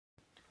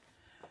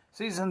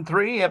Season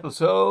 3,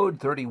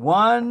 Episode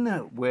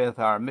 31, with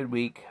our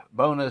midweek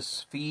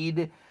bonus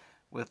feed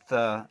with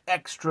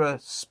extra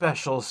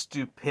special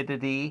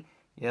stupidity.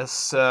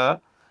 Yes,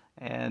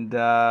 and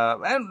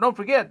don't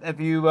forget, if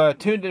you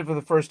tuned in for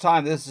the first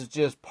time, this is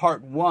just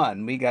part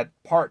 1. We got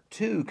part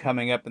 2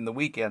 coming up in the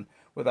weekend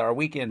with our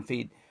weekend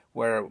feed,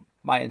 where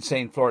my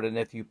insane Florida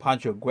nephew,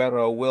 Pancho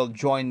Guerrero, will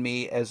join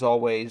me as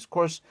always. Of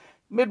course,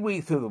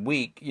 midweek through the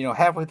week,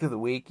 halfway through the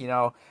week,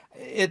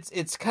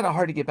 it's kind of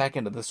hard to get back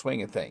into the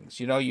swing of things.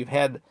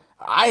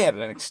 I had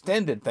an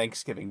extended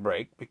Thanksgiving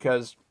break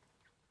because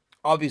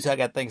obviously I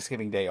got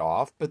Thanksgiving Day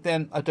off, but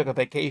then I took a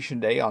vacation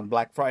day on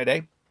Black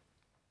Friday,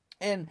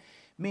 and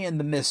me and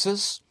the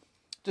missus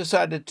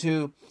decided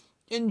to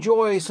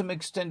enjoy some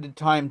extended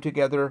time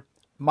together,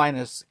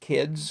 minus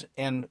kids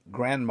and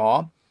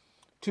grandma,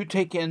 to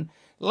take in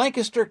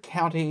Lancaster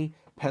County,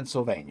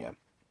 Pennsylvania.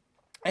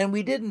 And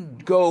we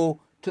didn't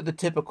go to the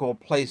typical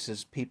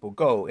places people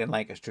go in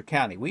Lancaster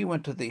County. We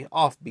went to the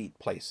offbeat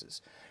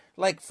places.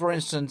 Like, for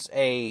instance,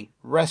 a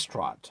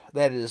restaurant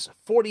that is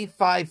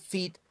 45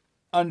 feet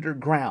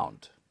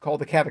underground called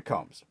the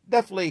Catacombs.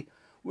 Definitely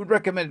would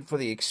recommend it for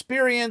the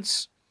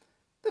experience.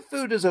 The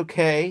food is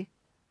okay,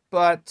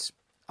 but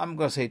I'm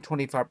going to say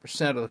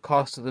 25% of the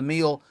cost of the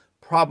meal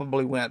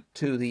probably went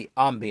to the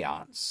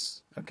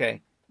ambiance.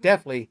 Okay?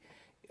 Definitely,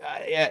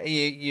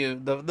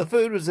 the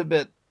food was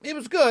it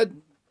was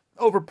good.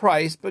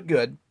 Overpriced, but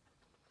good.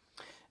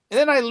 And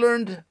then I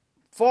learned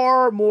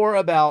far more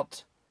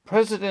about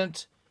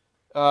President,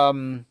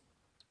 not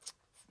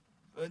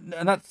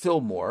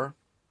Fillmore.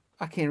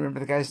 I can't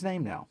remember the guy's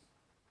name now.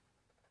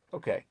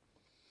 Okay.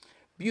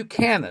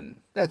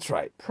 Buchanan. That's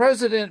right.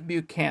 President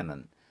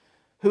Buchanan,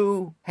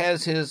 who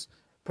has his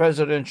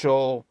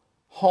presidential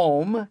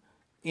home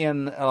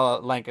in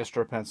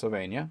Lancaster,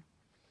 Pennsylvania.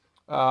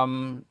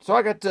 So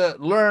I got to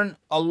learn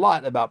a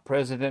lot about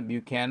President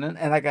Buchanan,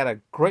 and I got a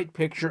great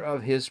picture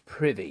of his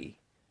privy.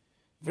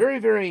 Very,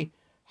 very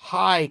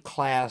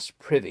high-class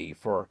privy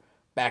for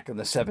back in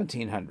the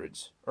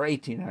 1700s or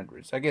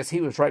 1800s. I guess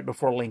he was right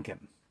before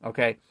Lincoln,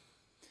 okay?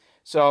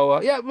 So,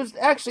 it was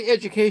actually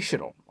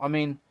educational. I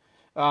mean,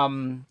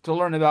 to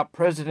learn about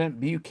President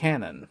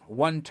Buchanan,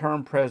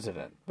 one-term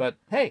president. But,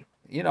 hey,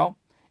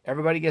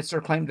 everybody gets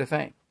their claim to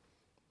fame.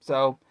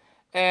 So,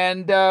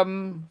 and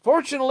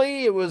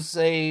fortunately, it was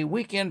a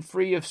weekend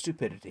free of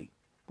stupidity,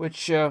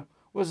 which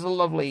was a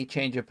lovely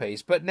change of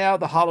pace. But now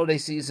the holiday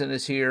season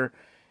is here,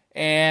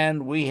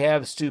 and we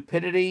have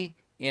stupidity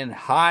in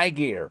high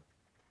gear.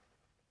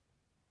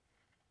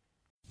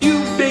 You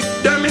big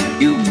dummy,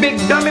 you big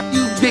dummy,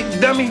 you big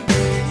dummy.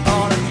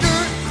 On a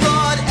dirt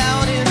clod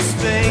out in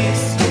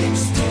space,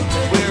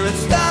 where it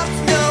stops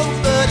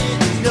nobody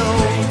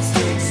knows,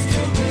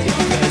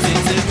 because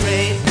it's a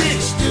great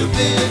big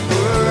stupid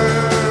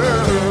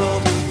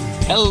world.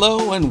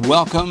 Hello and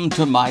welcome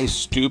to my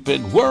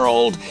stupid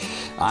world.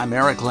 I'm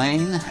Eric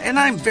Lane, and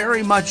I'm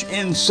very much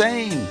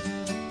insane.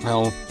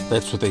 Well,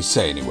 that's what they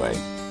say anyway.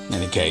 In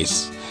any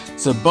case,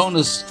 it's a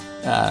bonus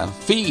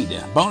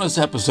bonus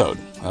episode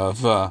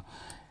of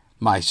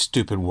my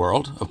stupid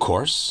world, of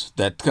course,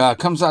 that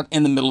comes out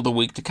in the middle of the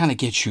week to kind of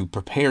get you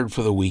prepared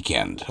for the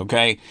weekend,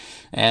 okay?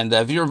 And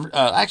if you're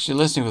actually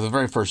listening for the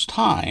very first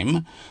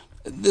time,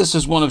 this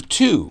is one of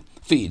 2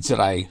 feeds that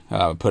I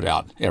put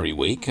out every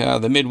week.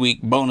 The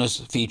midweek bonus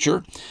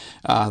feature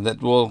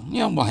that we'll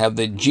have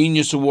the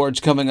Genius Awards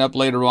coming up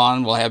later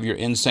on. We'll have your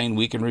Insane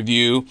Week in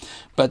Review.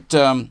 But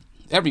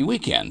every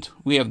weekend,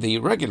 we have the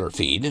regular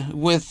feed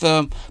with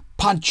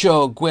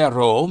Pancho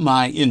Guerrero,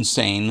 my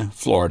insane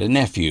Florida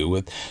nephew,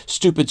 with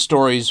stupid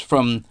stories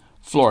from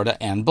Florida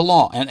and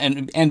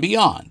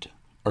beyond,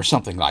 or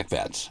something like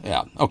that.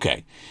 Yeah,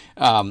 okay.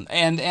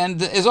 And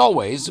as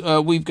always,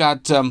 we've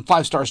got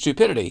 5-star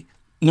stupidity,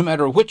 no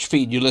matter which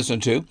feed you listen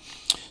to.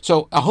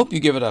 So I hope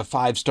you give it a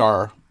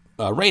 5-star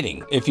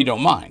rating, if you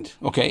don't mind.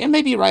 Okay, and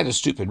maybe write a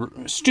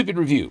stupid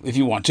review if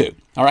you want to.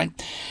 All right,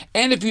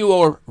 and if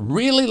you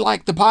really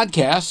like the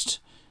podcast,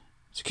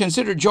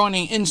 consider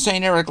joining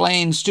Insane Eric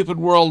Lane's Stupid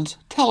World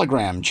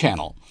Telegram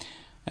channel.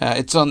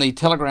 It's on the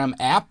Telegram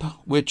app,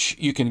 which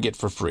you can get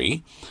for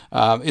free.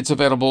 It's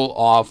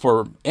available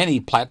for any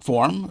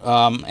platform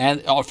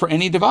and for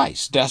any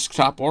device,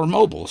 desktop or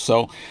mobile.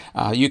 So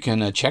you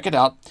can check it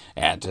out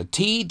at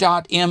t.me/insane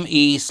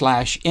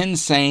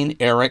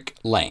Eric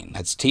Lane.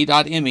 That's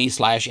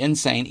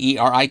t.me/insane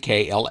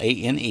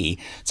ERIKLANE.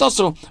 It's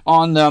also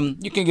on.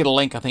 You can get a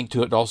link, I think,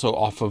 to it also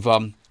off of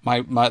the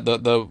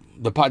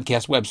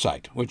podcast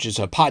website, which is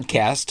a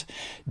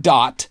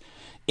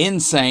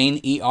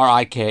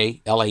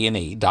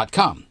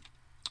podcast.insaneeriklane.com.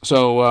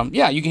 So,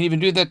 you can even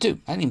do that too.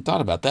 I hadn't even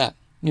thought about that.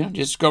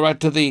 Just go right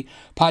to the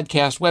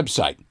podcast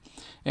website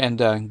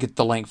and get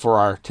the link for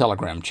our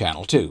Telegram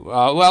channel too.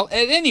 Well,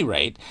 at any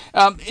rate,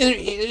 it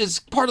is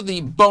part of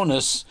the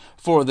bonus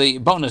for the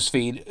bonus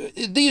feed.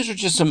 These are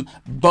just some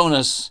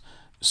bonus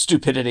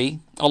stupidity,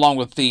 along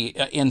with the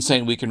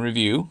Insane Week in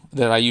Review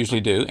that I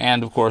usually do,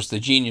 and of course the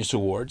Genius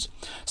Awards.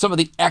 Some of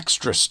the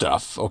extra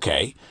stuff,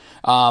 okay?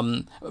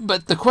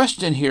 But the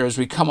question here as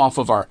we come off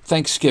of our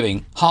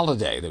Thanksgiving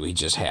holiday that we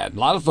just had, a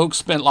lot of folks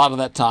spent a lot of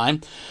that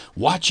time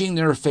watching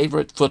their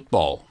favorite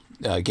football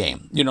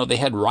game. They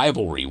had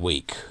rivalry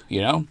week,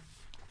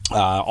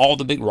 all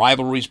the big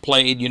rivalries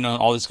played,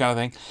 all this kind of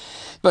thing.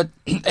 But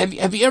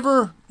have you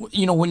ever,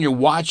 when you're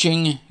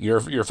watching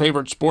your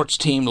favorite sports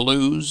team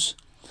lose,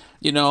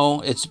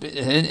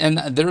 and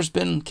there's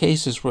been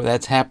cases where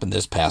that's happened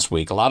this past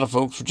week. A lot of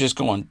folks were just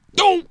going,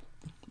 "No!"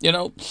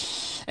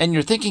 And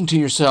you're thinking to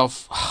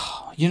yourself,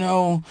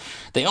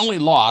 they only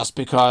lost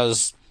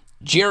because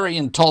Jerry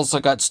in Tulsa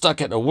got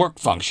stuck at a work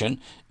function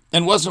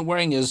and wasn't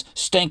wearing his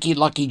stanky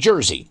lucky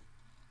jersey.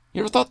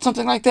 You ever thought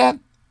something like that?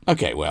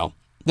 Okay, well,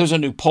 there's a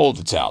new poll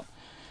that's out.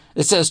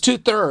 It says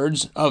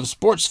 2/3 of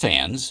sports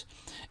fans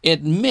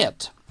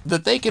admit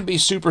that they can be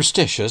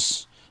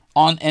superstitious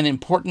on an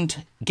important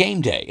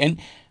game day. And,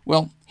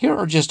 well, here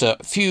are just a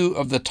few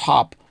of the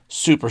top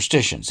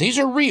superstitions. These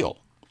are real.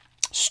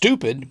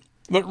 Stupid,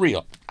 but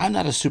real. I'm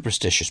not a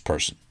superstitious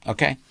person,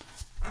 okay?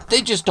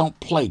 They just don't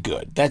play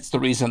good. That's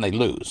the reason they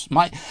lose.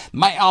 My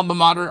alma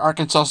mater,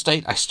 Arkansas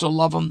State, I still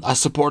love them. I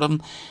support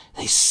them.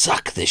 They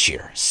suck this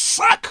year.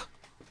 Suck!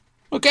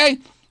 Okay?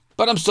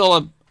 But I'm still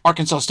a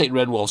Arkansas State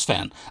Red Wolves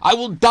fan. I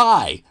will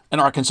die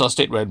an Arkansas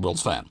State Red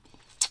Wolves fan.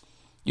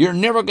 You're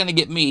never going to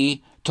get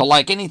me to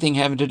like anything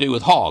having to do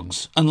with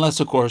hogs,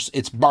 unless, of course,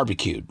 it's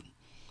barbecued.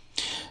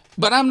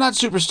 But I'm not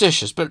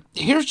superstitious, but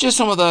here's just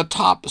some of the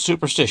top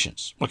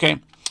superstitions, okay?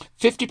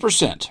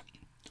 50%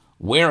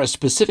 wear a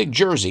specific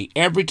jersey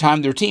every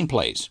time their team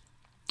plays,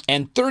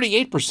 and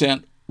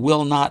 38%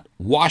 will not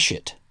wash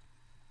it.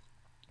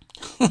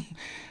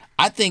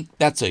 I think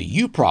that's a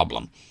you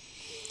problem.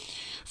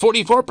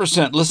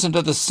 44% listen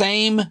to the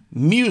same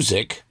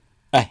music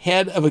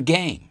ahead of a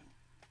game.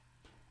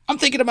 I'm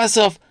thinking to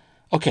myself,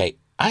 okay,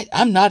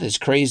 I'm not as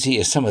crazy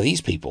as some of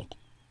these people.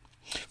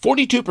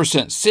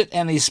 42% sit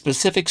in a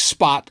specific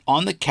spot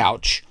on the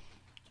couch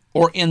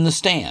or in the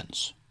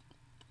stands.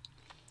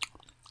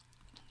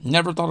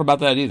 Never thought about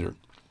that either.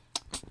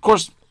 Of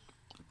course,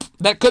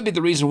 that could be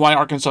the reason why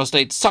Arkansas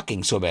State's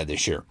sucking so bad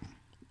this year.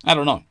 I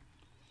don't know.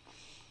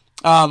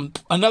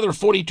 Another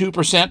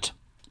 42%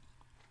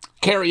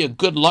 carry a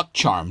good luck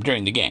charm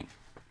during the game.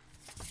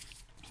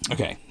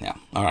 Okay, yeah,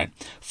 all right.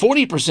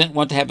 40%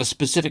 want to have a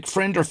specific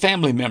friend or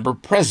family member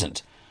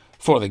present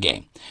for the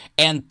game.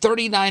 And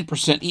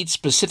 39% eat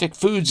specific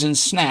foods and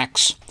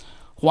snacks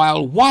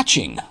while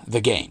watching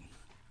the game.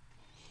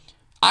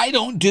 I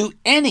don't do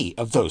any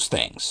of those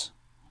things.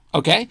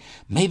 Okay?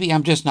 Maybe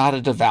I'm just not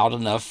a devout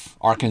enough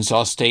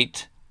Arkansas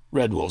State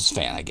Red Wolves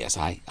fan, I guess.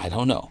 I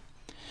don't know.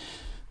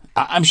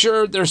 I'm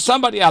sure there's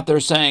somebody out there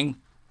saying,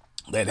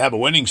 they'd have a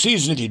winning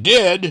season if you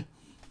did.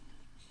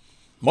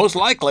 Most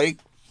likely.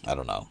 I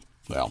don't know.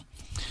 Well,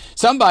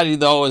 somebody,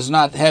 though, is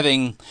not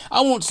having, I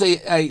won't say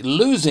a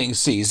losing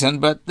season,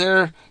 but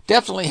they're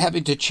definitely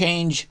having to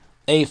change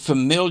a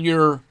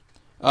familiar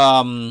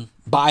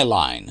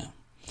byline.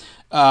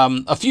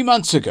 A few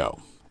months ago,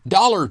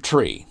 Dollar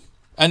Tree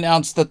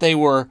announced that they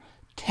were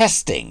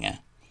testing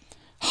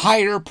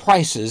higher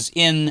prices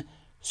in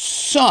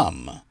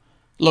some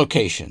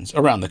locations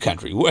around the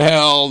country.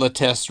 Well, the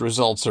test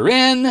results are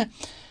in,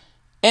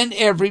 and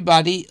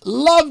everybody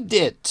loved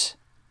it.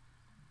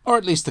 Or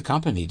at least the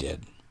company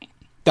did.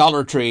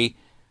 Dollar Tree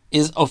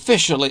is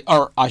officially,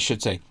 or I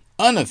should say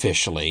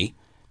unofficially,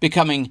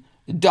 becoming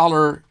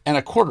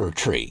 $1.25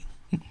 Tree.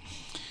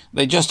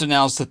 They just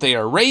announced that they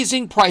are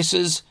raising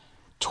prices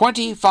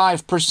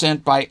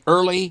 25% by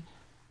early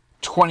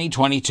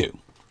 2022.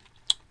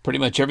 Pretty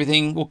much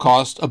everything will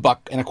cost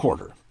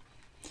 $1.25.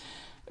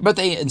 But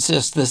they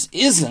insist this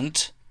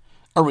isn't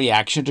a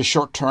reaction to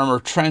short-term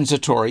or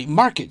transitory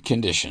market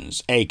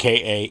conditions,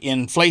 aka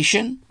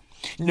inflation.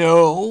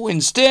 No,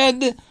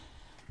 instead,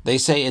 they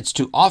say it's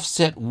to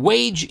offset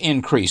wage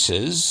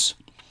increases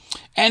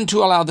and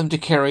to allow them to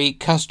carry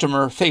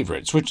customer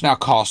favorites, which now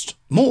cost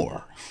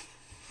more.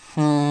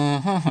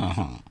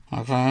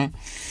 Okay.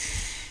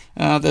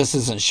 This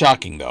isn't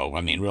shocking, though.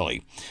 I mean,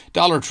 really.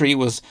 Dollar Tree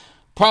was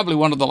probably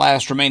one of the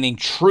last remaining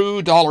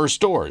true dollar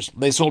stores.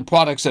 They sold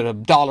products at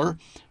 $1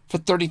 for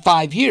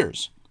 35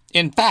 years.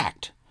 In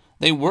fact,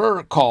 they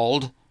were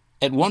called,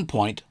 at one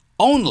point,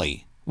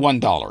 only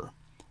 $1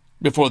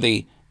 before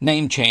the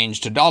name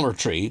changed to Dollar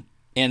Tree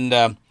in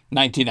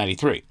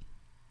 1993.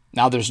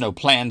 Now there's no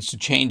plans to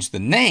change the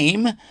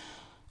name,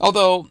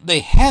 although they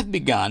have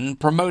begun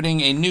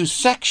promoting a new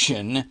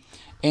section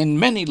in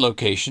many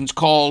locations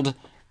called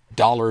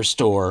Dollar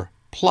Store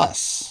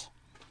Plus,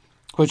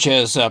 which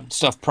has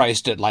stuff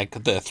priced at like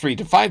the $3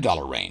 to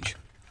 $5 range.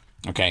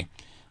 Okay,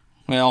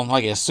 well,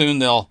 I guess soon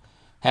they'll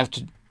have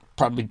to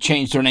probably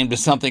change their name to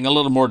something a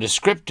little more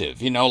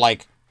descriptive,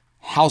 like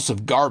House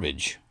of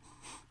Garbage.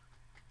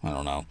 I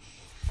don't know.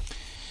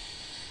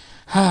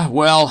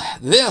 Well,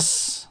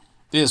 this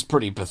is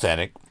pretty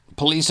pathetic.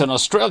 Police in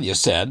Australia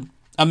said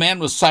a man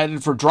was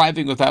cited for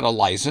driving without a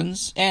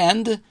license,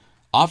 and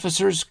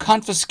officers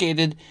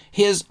confiscated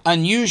his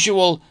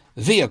unusual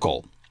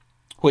vehicle,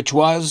 which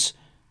was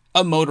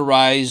a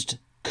motorized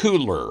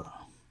cooler.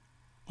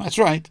 That's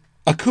right,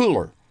 a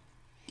cooler.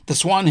 The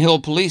Swan Hill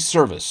Police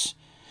Service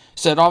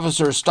said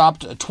officers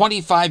stopped a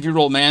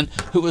 25-year-old man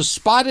who was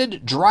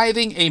spotted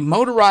driving a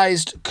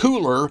motorized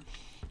cooler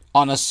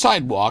on a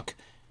sidewalk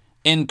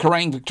in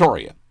Kerrang,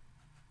 Victoria.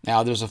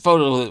 Now, there's a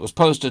photo that was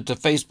posted to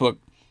Facebook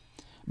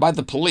by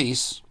the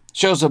police.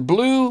 Shows a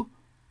blue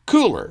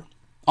cooler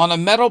on a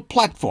metal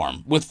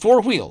platform with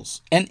 4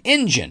 wheels, an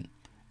engine,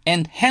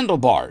 and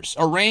handlebars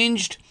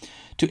arranged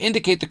to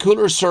indicate the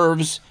cooler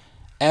serves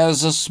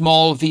as a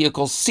small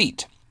vehicle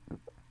seat.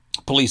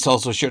 Police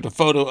also shared a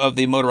photo of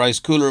the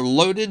motorized cooler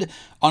loaded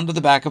onto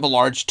the back of a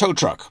large tow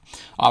truck.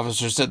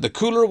 Officers said the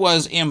cooler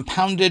was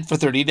impounded for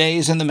 30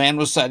 days and the man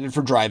was cited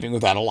for driving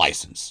without a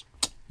license.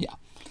 Yeah,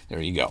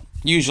 there you go.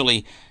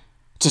 Usually,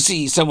 to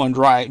see someone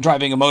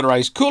driving a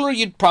motorized cooler,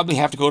 you'd probably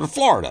have to go to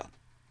Florida.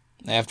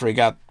 After he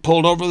got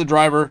pulled over, the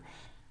driver,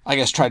 I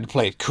guess, tried to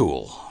play it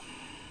cool.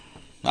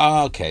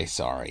 Okay,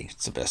 sorry.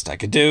 It's the best I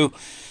could do.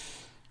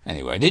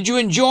 Anyway, did you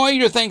enjoy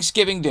your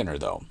Thanksgiving dinner,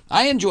 though?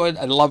 I enjoyed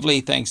a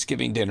lovely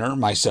Thanksgiving dinner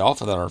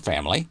myself with our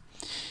family.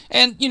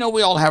 And,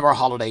 we all have our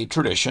holiday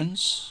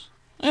traditions.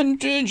 And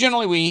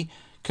generally we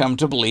come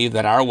to believe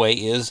that our way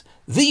is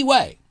the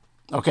way.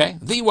 Okay?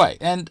 The way.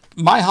 And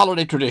my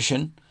holiday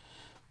tradition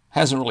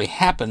hasn't really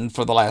happened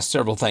for the last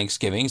several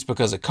Thanksgivings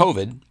because of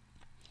COVID,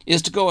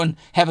 is to go and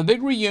have a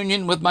big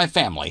reunion with my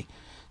family.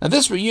 Now,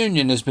 this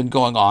reunion has been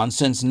going on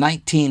since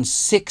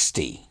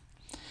 1960.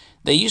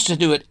 They used to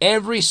do it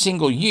every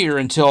single year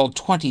until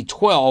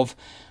 2012,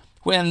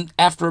 when,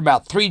 after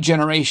about 3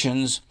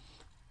 generations,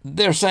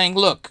 they're saying,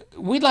 look,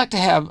 we'd like to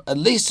have at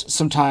least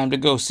some time to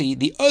go see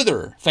the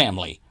other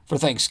family for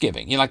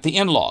Thanksgiving, like the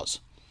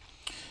in-laws.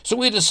 So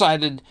we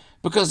decided,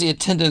 because the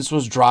attendance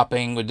was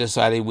dropping, we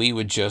decided we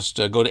would just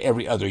go to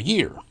every other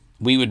year.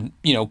 We would,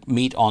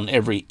 meet on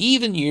every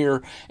even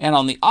year, and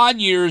on the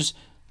odd years,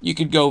 you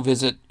could go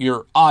visit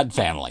your odd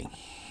family.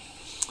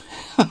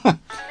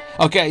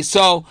 Okay,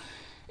 so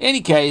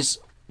any case,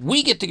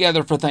 we get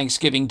together for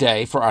Thanksgiving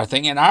Day for our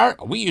thing, and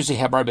we usually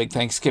have our big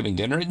Thanksgiving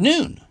dinner at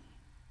noon.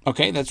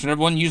 Okay, that's when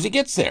everyone usually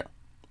gets there.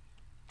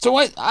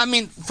 So,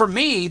 for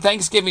me,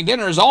 Thanksgiving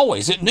dinner is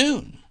always at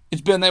noon.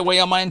 It's been that way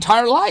all my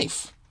entire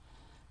life.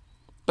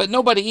 But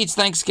nobody eats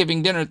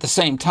Thanksgiving dinner at the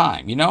same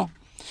time,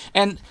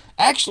 And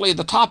actually,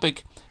 the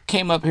topic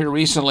came up here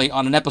recently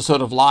on an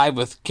episode of Live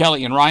with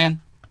Kelly and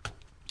Ryan.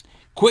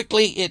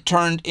 Quickly, it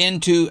turned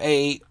into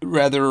a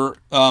rather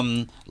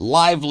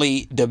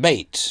lively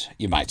debate,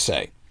 you might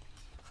say.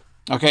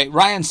 Okay,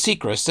 Ryan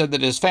Seacrest said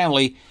that his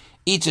family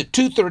eats at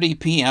 2:30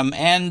 p.m.,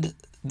 and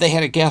they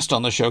had a guest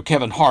on the show,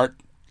 Kevin Hart,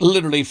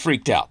 literally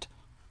freaked out.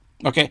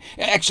 Okay,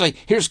 actually,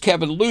 here's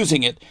Kevin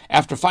losing it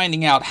after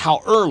finding out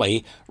how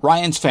early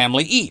Ryan's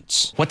family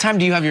eats. What time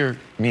do you have your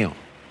meal?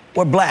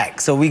 We're black,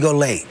 so we go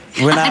late.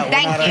 We're not,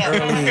 Thank we're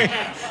not you. early.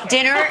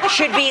 Dinner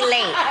should be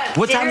late.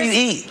 What time do you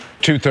eat?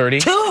 2:30.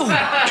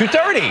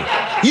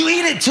 2:30. You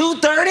eat at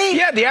 2:30?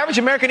 Yeah, the average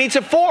American eats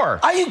at 4.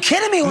 Are you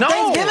kidding me? With No,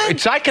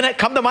 Thanksgiving? I can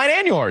come to mine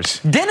and yours.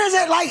 Dinner's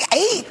at like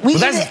 8. We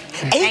eat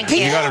at 8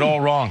 p.m. You got it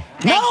all wrong.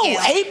 No,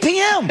 Thank you. 8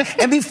 p.m.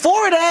 And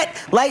before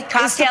that, like,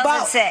 Cocktails it's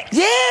about... at 6.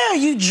 Yeah,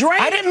 you drank.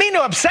 I didn't mean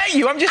to upset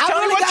you. I'm just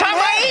telling you what time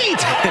I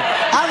eat.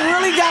 I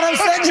really got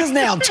upset just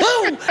now, too.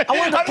 I wanted to I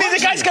mean, the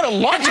punch guy's you. going to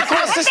launch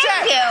across the set.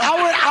 Thank you.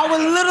 I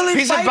would literally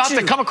He's fight about you.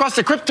 to come across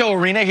the crypto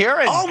arena here.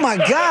 And Oh, my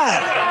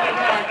God.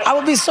 I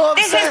would be so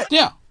This upset.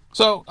 Yeah.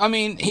 So,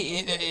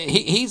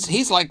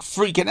 he's like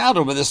freaking out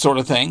over this sort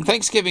of thing.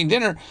 Thanksgiving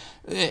dinner,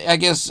 I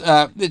guess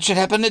it should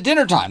happen at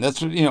dinner time.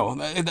 That's,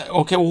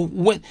 okay,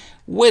 well,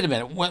 wait a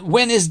minute.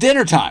 When is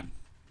dinner time?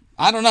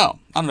 I don't know.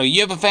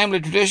 You have a family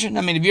tradition?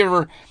 Have you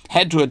ever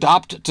had to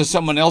adopt to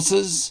someone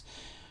else's?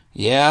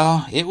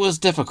 Yeah, it was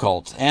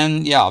difficult.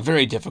 And, yeah,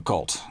 very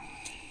difficult.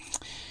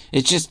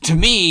 It's just, to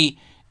me,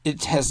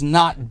 it has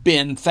not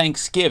been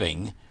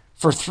Thanksgiving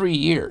for 3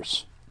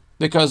 years.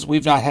 Because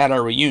we've not had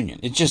our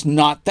reunion. It's just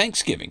not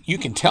Thanksgiving. You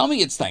can tell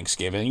me it's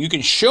Thanksgiving. You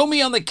can show me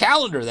on the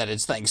calendar that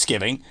it's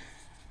Thanksgiving.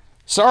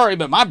 Sorry,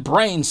 but my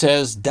brain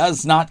says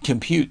does not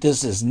compute.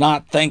 This is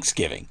not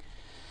Thanksgiving.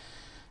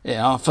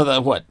 For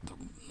the,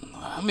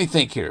 let me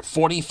think here,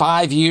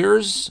 45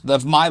 years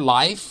of my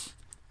life,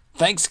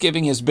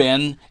 Thanksgiving has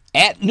been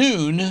at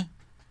noon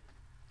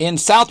in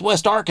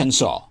southwest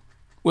Arkansas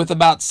with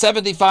about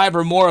 75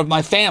 or more of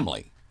my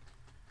family.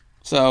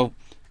 So,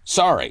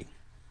 sorry.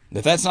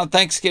 If that's not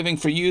Thanksgiving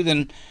for you,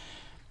 then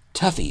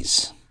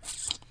toughies.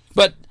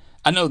 But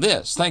I know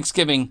this,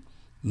 Thanksgiving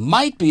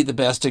might be the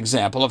best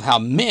example of how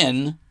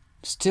men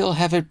still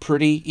have it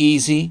pretty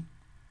easy,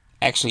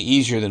 actually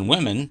easier than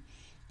women,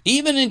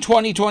 even in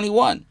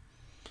 2021.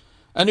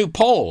 A new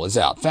poll is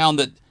out, found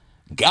that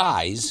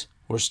guys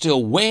were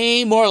still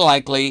way more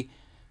likely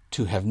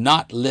to have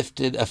not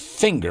lifted a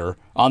finger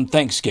on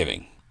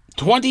Thanksgiving.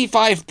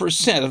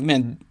 25% of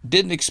men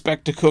didn't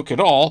expect to cook at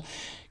all,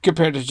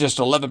 compared to just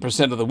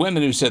 11% of the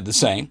women who said the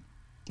same.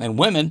 And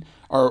women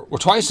were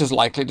twice as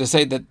likely to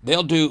say that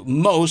they'll do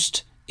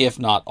most, if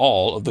not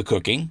all, of the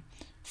cooking.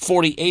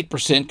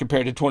 48%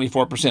 compared to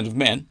 24% of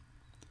men.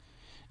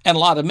 And a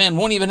lot of men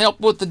won't even help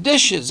with the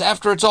dishes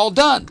after it's all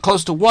done.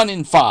 Close to 1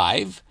 in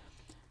 5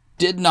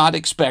 did not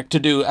expect to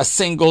do a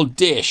single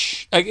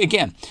dish.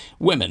 Again,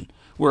 women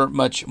were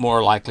much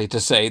more likely to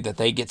say that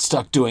they get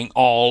stuck doing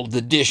all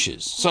the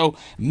dishes. So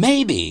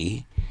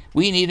maybe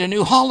we need a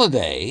new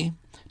holiday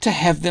to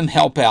have them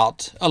help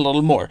out a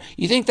little more.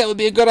 You think that would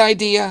be a good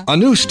idea? A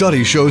new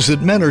study shows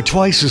that men are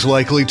twice as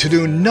likely to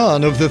do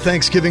none of the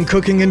Thanksgiving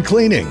cooking and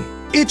cleaning.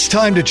 It's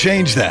time to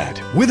change that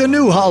with a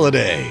new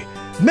holiday,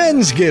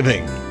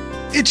 Mensgiving.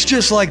 It's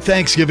just like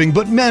Thanksgiving,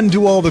 but men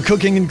do all the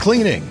cooking and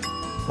cleaning.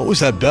 What was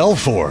that bell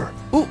for?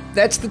 Ooh,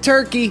 that's the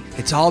turkey.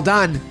 It's all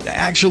done.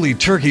 Actually,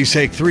 turkeys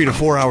take 3 to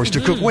 4 hours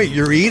to cook. Wait,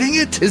 you're eating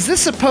it? Is this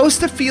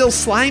supposed to feel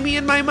slimy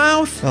in my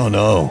mouth? Oh,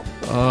 no.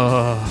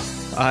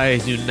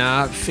 I do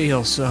not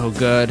feel so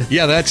good.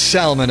 Yeah, that's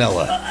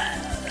salmonella.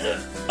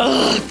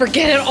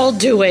 Forget it, I'll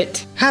do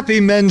it. Happy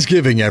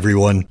Mensgiving,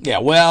 everyone. Yeah,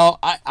 well,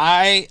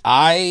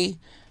 I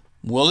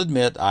will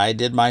admit I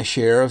did my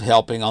share of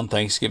helping on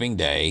Thanksgiving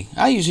Day.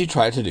 I usually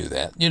try to do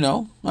that, you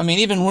know. I mean,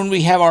 even when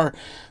we have our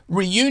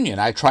reunion,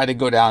 I try to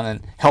go down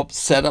and help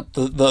set up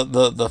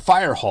the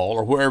fire hall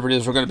or wherever it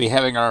is we're going to be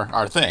having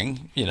our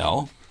thing, you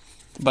know.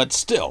 But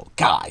still,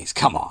 guys,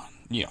 come on.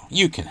 You know,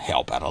 you can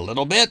help out a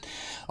little bit.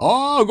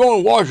 Oh, I'll go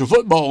and watch a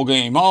football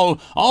game.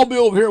 I'll be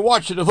over here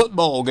watching a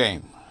football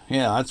game.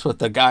 Yeah, that's what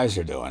the guys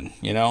are doing,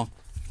 you know.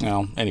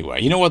 Well,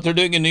 anyway, you know what they're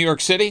doing in New York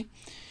City?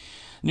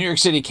 New York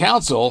City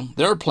Council,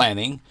 they're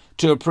planning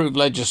to approve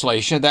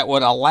legislation that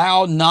would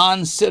allow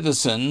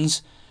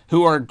non-citizens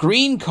who are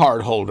green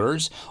card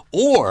holders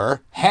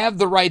or have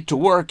the right to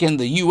work in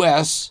the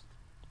U.S.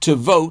 to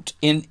vote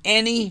in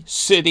any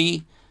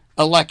city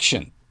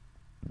election.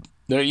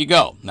 There you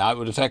go. Now, it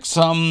would affect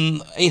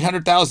some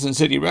 800,000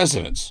 city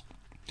residents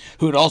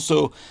who would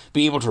also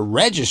be able to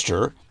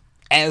register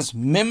as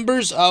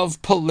members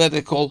of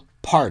political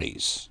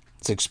parties.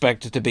 It's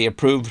expected to be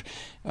approved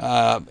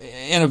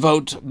in a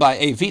vote by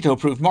a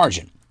veto-proof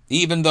margin.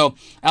 Even though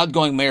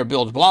outgoing Mayor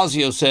Bill de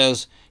Blasio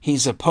says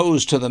he's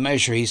opposed to the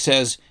measure, he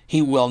says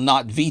he will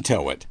not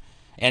veto it.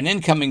 And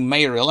incoming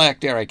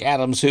Mayor-elect Eric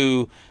Adams,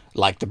 who,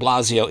 like de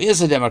Blasio,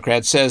 is a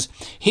Democrat, says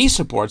he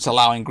supports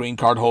allowing green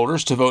card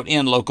holders to vote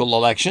in local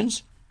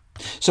elections.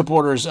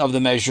 Supporters of the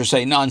measure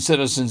say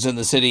non-citizens in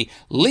the city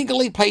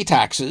legally pay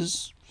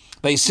taxes,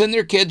 they send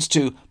their kids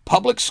to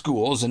public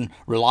schools and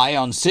rely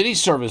on city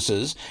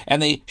services,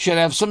 and they should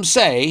have some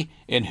say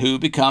in who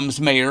becomes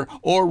mayor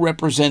or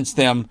represents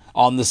them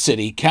on the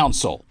city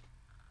council.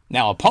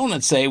 Now,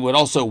 opponents say it would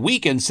also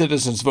weaken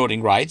citizens'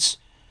 voting rights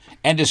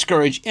and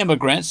discourage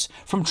immigrants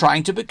from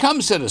trying to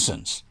become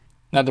citizens.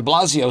 Now, de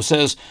Blasio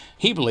says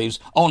he believes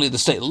only the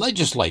state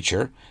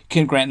legislature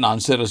can grant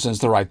non-citizens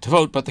the right to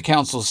vote, but the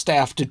council's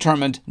staff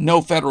determined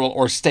no federal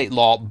or state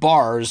law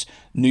bars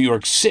New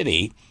York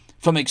City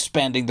from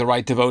expanding the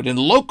right to vote in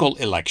local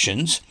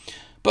elections,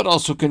 but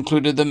also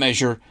concluded the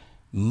measure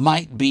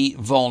might be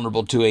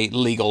vulnerable to a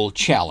legal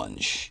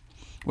challenge.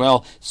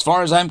 Well, as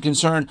far as I'm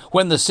concerned,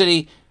 when the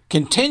city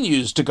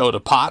continues to go to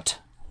pot,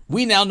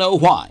 we now know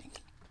why.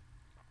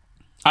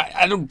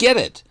 I don't get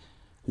it.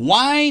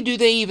 Why do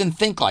they even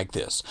think like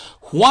this?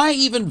 Why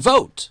even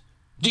vote?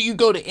 Do you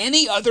go to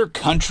any other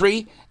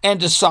country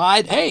and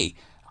decide, hey,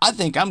 I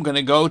think I'm going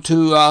to go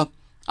to,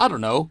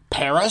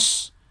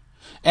 Paris?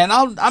 And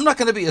I'm not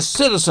going to be a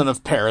citizen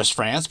of Paris,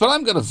 France, but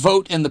I'm going to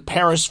vote in the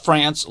Paris,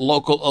 France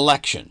local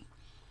election.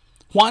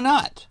 Why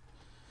not?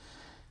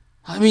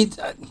 I mean,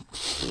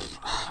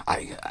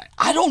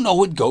 I don't know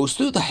what goes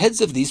through the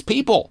heads of these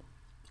people,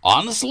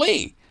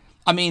 honestly.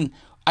 I mean,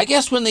 I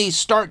guess when they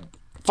start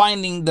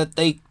finding that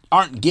they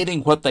aren't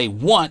getting what they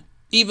want,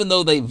 even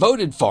though they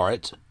voted for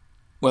it,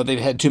 well, they've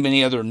had too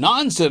many other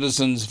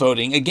non-citizens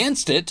voting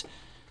against it,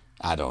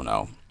 I don't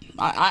know.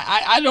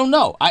 I don't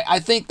know. I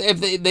think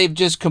they've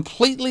just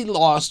completely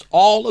lost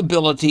all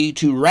ability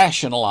to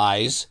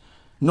rationalize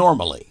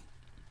normally.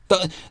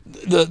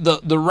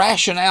 The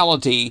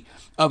rationality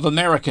of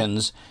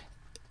Americans,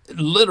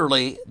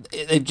 literally,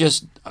 they've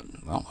just,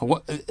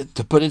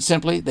 to put it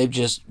simply, they've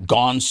just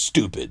gone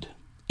stupid.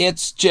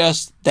 It's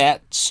just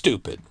that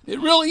stupid. It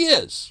really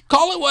is.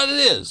 Call it what it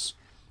is.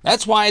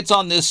 That's why it's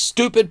on this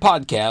stupid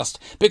podcast,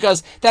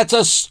 because that's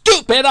a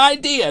stupid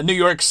idea, New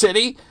York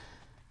City.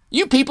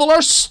 You people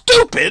are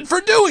stupid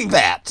for doing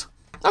that.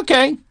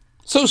 Okay,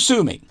 so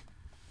sue me.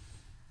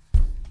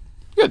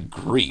 Good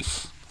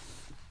grief.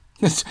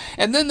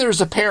 And then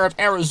there's a pair of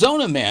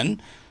Arizona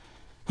men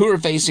who are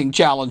facing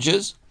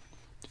challenges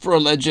for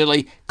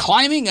allegedly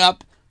climbing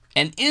up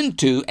and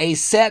into a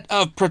set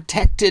of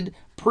protected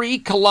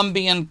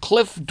pre-Columbian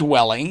cliff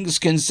dwellings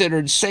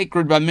considered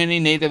sacred by many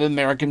Native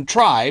American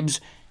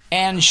tribes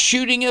and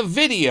shooting a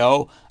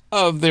video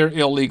of their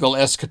illegal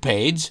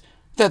escapades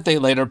that they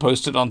later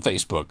posted on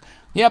Facebook.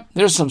 Yep,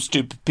 there's some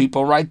stupid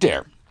people right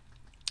there.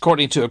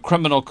 According to a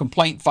criminal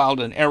complaint filed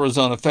in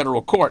Arizona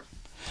federal court,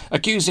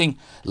 accusing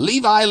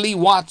Levi Lee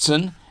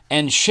Watson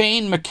and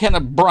Shane McKenna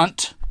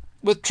Brunt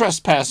with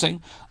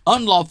trespassing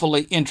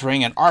unlawfully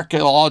entering an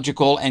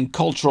archaeological and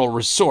cultural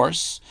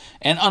resource,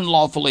 and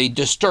unlawfully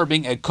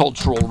disturbing a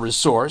cultural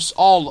resource,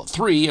 all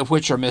three of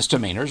which are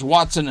misdemeanors.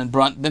 Watson and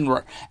Brunt then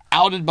were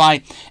outed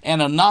by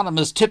an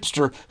anonymous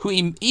tipster who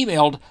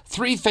emailed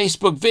 3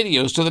 Facebook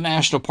videos to the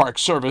National Park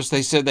Service.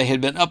 They said they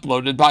had been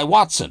uploaded by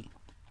Watson.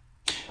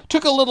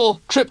 Took a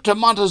little trip to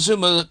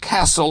Montezuma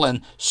Castle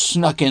and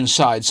snuck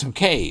inside some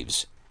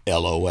caves.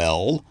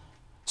 LOL.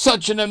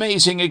 Such an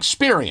amazing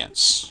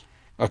experience,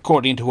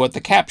 according to what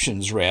the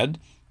captions read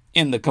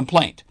in the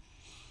complaint.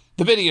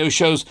 The video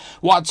shows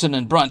Watson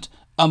and Brunt,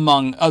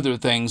 among other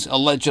things,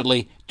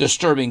 allegedly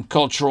disturbing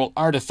cultural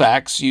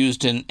artifacts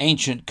used in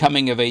ancient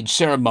coming-of-age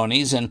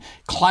ceremonies and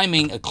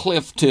climbing a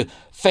cliff to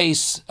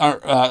face,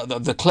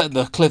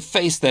 the cliff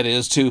face, that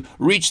is, to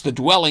reach the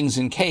dwellings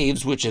in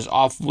caves, which is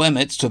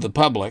off-limits to the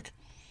public.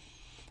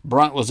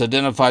 Brunt was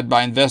identified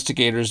by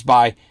investigators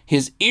by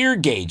his ear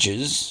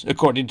gauges,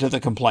 according to the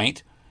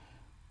complaint.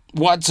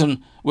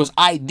 Watson was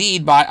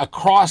ID'd by a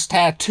cross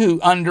tattoo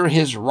under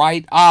his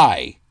right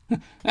eye.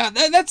 Now,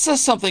 that's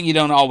just something you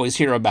don't always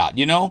hear about,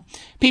 you know?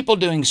 People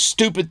doing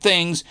stupid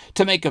things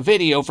to make a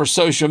video for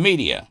social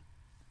media.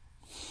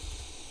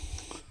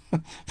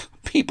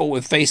 People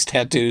with face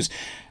tattoos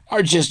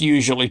are just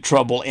usually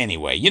trouble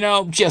anyway, you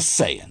know? Just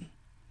saying.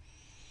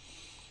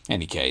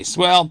 Any case,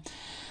 well,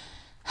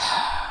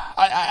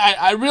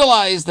 I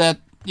realize that,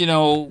 you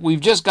know,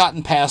 we've just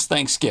gotten past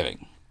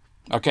Thanksgiving,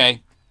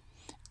 okay?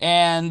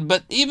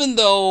 But even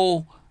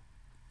though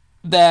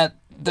that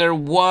there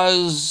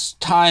was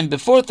time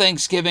before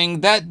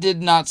Thanksgiving, that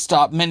did not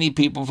stop many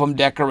people from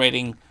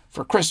decorating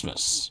for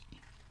Christmas.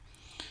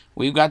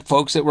 We've got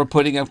folks that were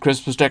putting up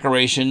Christmas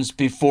decorations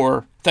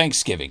before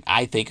Thanksgiving.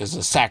 I think is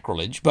a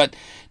sacrilege. But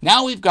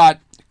now we've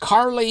got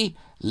Carly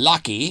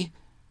Lucky,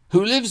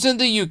 who lives in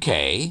the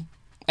UK,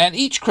 and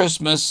each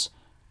Christmas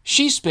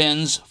she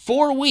spends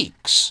 4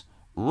 weeks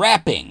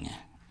wrapping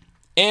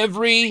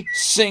every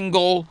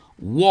single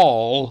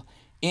wall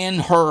in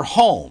her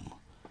home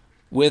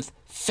with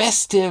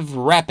festive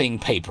wrapping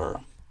paper.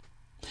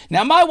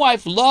 Now, my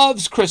wife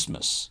loves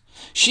Christmas.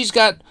 She's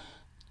got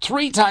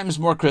 3 times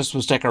more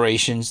Christmas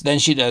decorations than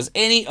she does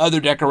any other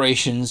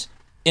decorations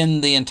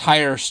in the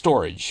entire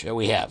storage that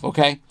we have,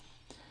 okay?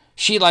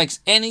 She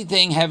likes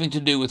anything having to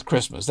do with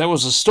Christmas. There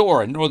was a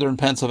store in northern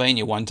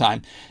Pennsylvania one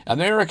time,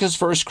 America's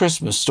First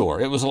Christmas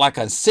Store. It was like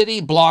a city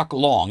block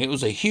long. It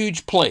was a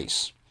huge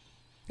place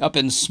up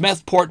in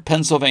Smethport,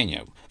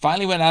 Pennsylvania.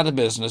 Finally went out of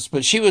business,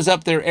 but she was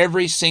up there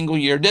every single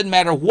year. Didn't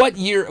matter what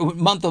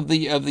month of the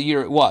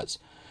year it was.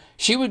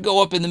 She would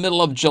go up in the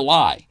middle of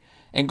July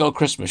and go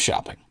Christmas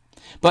shopping.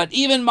 But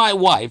even my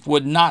wife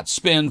would not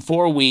spend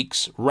 4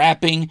 weeks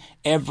wrapping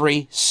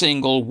every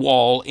single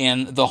wall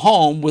in the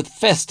home with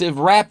festive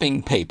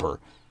wrapping paper.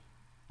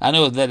 I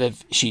know that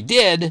if she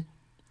did,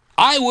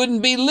 I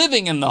wouldn't be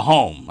living in the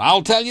home.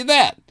 I'll tell you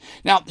that.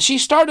 Now, she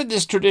started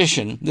this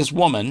tradition, this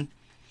woman,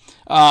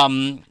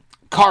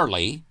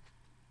 Carly,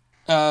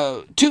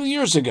 2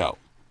 years ago.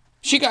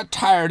 She got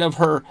tired of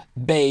her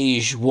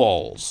beige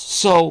walls.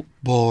 So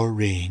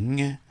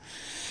boring.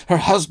 Her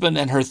husband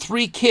and her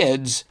 3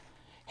 kids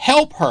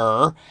help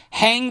her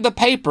hang the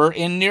paper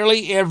in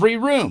nearly every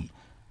room.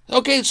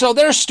 Okay, so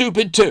they're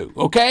stupid too,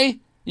 okay?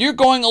 You're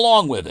going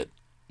along with it.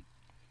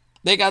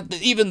 They got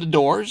even the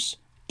doors,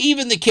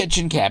 even the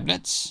kitchen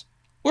cabinets.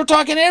 We're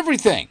talking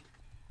everything.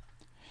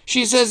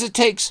 She says it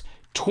takes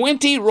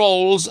 20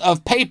 rolls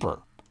of paper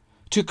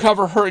to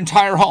cover her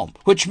entire home,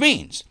 which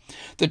means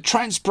the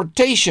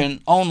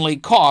transportation only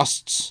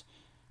costs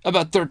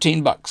about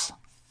 $13.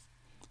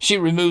 She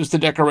removes the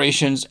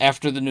decorations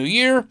after the new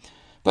year,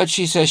 but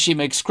she says she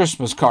makes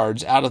Christmas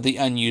cards out of the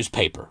unused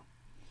paper.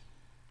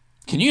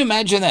 Can you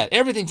imagine that?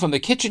 Everything from the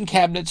kitchen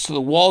cabinets to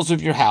the walls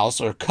of your house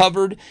are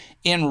covered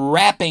in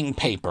wrapping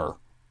paper.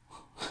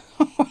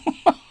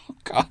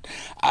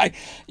 God,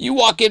 you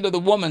walk into the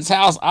woman's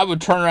house, I would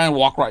turn around and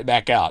walk right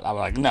back out. I'm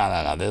like,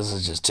 no, this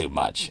is just too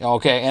much.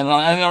 Okay, and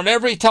on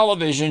every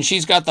television,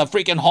 she's got the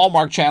freaking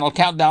Hallmark Channel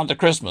countdown to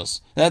Christmas.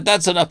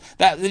 That's enough.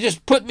 They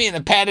just put me in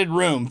a padded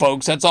room,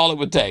 folks. That's all it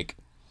would take.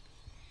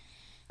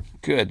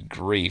 Good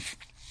grief.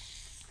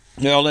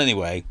 Well,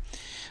 anyway,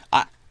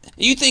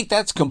 you think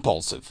that's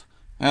compulsive?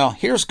 Well,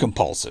 here's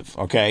compulsive,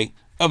 okay,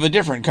 of a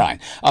different kind.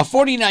 A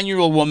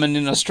 49-year-old woman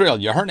in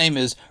Australia, her name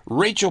is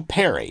Rachel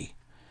Perry.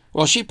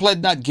 Well, she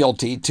pled not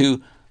guilty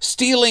to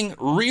stealing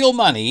real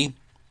money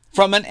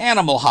from an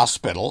animal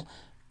hospital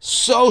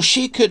so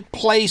she could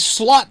play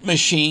slot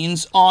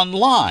machines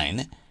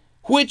online,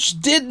 which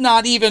did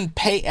not even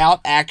pay out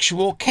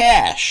actual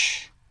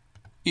cash.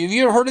 Have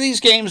you ever heard of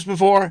these games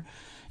before?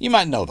 You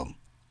might know them.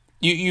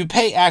 You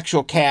pay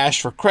actual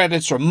cash for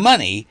credits or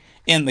money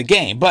in the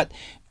game, but,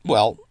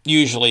 well,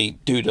 usually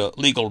due to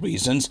legal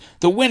reasons,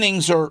 the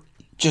winnings are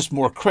just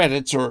more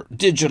credits or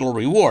digital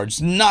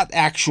rewards, not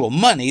actual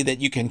money that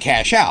you can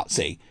cash out,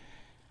 see?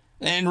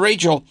 And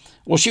Rachel,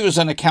 well, she was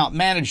an account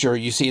manager,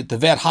 you see, at the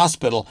vet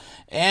hospital,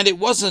 and it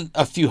wasn't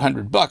a few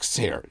 $100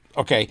 here,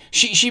 okay?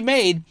 She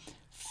made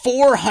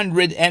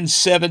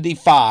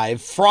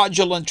 475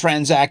 fraudulent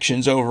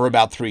transactions over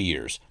about 3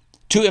 years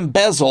to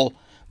embezzle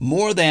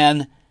more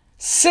than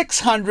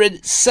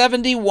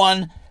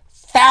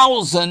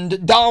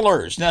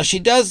 $671,000. Now, she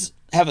does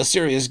have a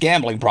serious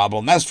gambling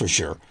problem, that's for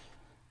sure,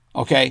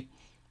 okay?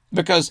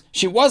 Because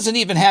she wasn't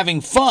even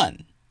having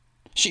fun.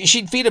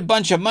 She'd feed a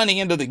bunch of money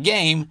into the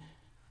game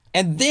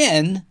and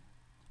then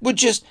would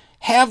just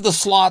have the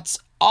slots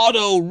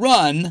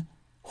auto-run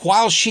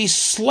while she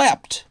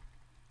slept.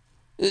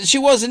 She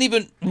wasn't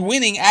even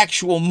winning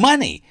actual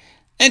money,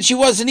 and she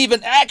wasn't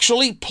even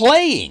actually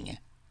playing.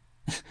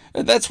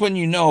 That's when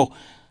you know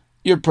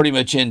you're pretty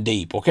much in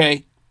deep,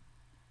 okay?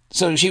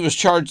 So she was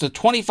charged with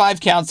 25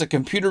 counts of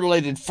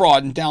computer-related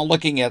fraud, and now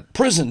looking at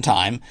prison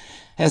time.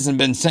 Hasn't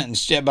been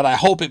sentenced yet, but I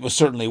hope it was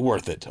certainly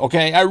worth it,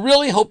 okay? I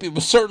really hope it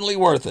was certainly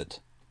worth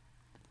it.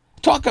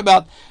 Talk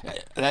about,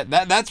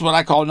 that's what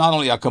I call not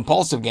only a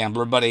compulsive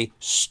gambler, but a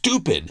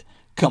stupid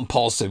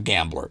compulsive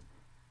gambler.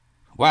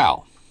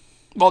 Wow.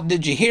 Well,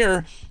 did you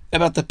hear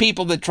about the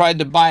people that tried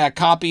to buy a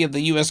copy of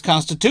the U.S.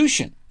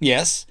 Constitution?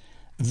 Yes,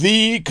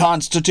 the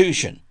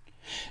Constitution.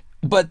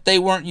 But they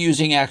weren't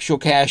using actual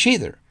cash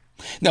either.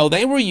 No,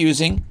 they were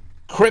using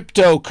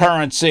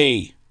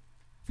cryptocurrency.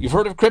 You've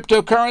heard of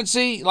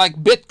cryptocurrency,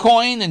 like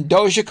Bitcoin and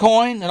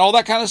Dogecoin and all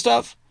that kind of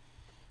stuff?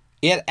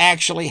 It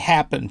actually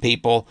happened,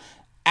 people.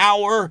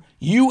 Our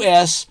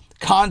U.S.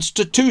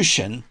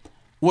 Constitution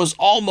was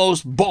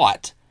almost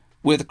bought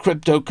with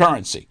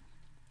cryptocurrency.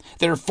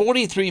 Their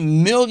 $43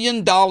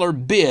 million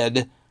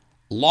bid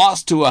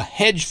lost to a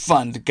hedge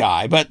fund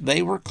guy, but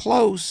they were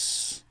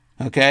close,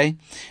 okay?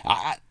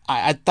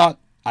 I thought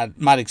I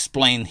might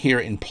explain here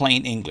in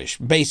plain English,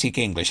 basic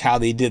English, how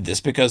they did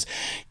this, because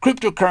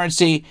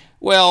cryptocurrency,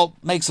 well,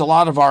 makes a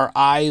lot of our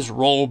eyes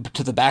roll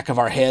to the back of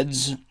our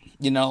heads,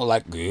 you know,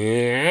 like,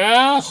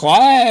 yeah,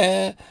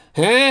 what?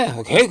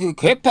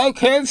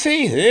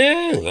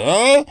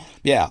 Cryptocurrency?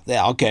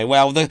 Yeah, okay.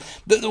 Well,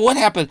 what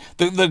happened?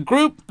 The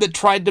group that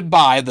tried to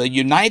buy the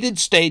United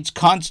States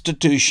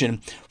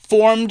Constitution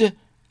formed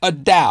a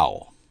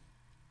DAO.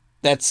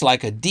 That's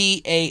like a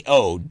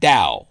DAO,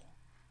 DAO.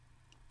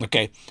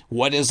 Okay,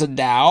 what is a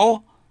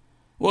DAO?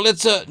 Well,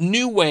 it's a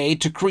new way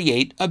to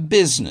create a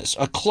business,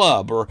 a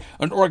club, or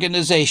an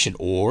organization,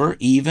 or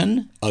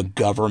even a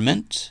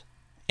government,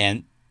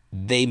 and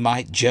they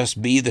might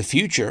just be the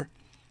future.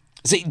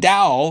 See,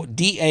 DAO,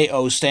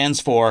 D-A-O,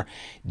 stands for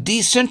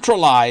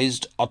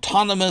Decentralized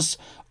Autonomous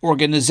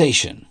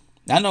Organization.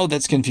 I know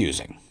that's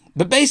confusing,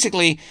 but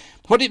basically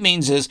what it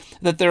means is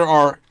that there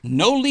are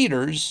no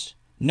leaders,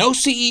 no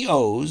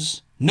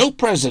CEOs, no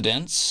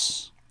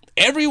presidents.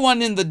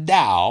 Everyone in the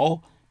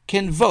DAO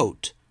can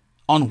vote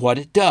on what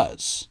it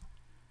does.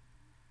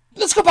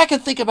 Let's go back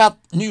and think about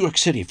New York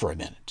City for a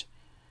minute.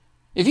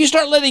 If you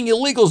start letting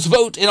illegals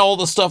vote in all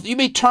the stuff, you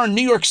may turn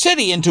New York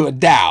City into a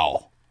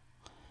DAO.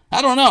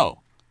 I don't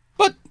know,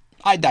 but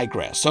I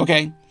digress,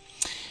 okay?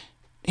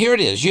 Here it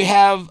is. You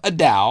have a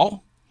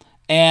DAO,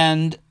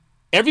 and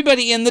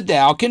everybody in the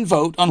DAO can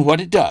vote on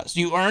what it does.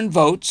 You earn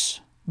votes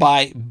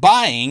by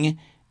buying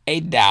a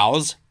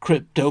DAO's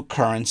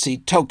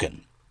cryptocurrency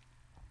token.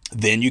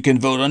 Then you can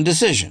vote on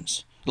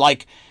decisions,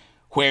 like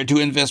where to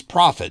invest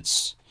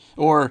profits,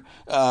 or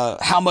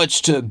how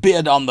much to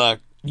bid on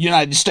the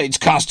United States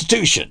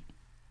Constitution.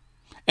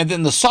 And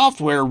then the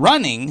software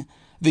running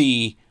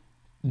the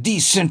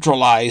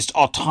decentralized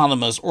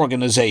autonomous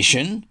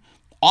organization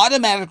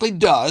automatically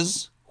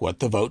does what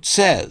the vote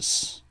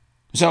says.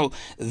 So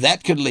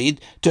that could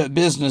lead to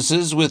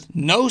businesses with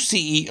no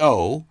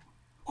CEO,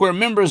 where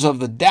members of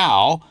the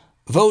DAO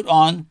vote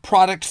on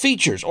product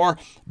features, or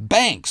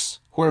banks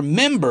where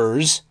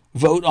members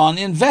vote on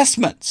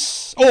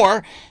investments.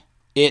 Or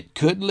it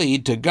could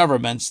lead to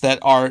governments that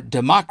are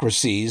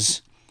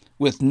democracies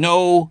with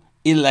no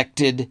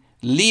elected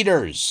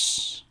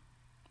leaders.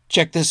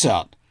 Check this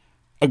out.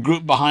 A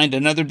group behind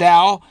another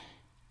DAO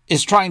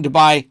is trying to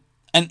buy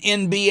an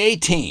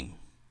NBA team.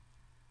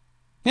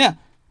 Yeah.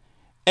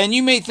 And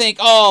you may think,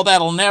 oh,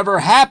 that'll never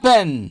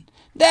happen.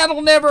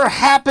 That'll never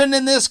happen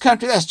in this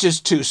country. That's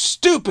just too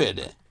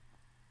stupid.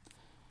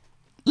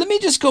 Let me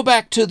just go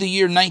back to the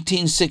year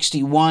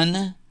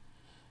 1961,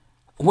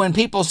 when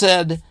people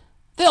said,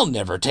 they'll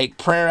never take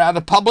prayer out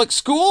of public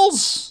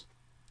schools.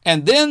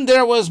 And then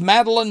there was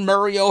Madalyn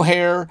Murray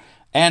O'Hair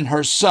and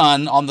her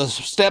son on the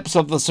steps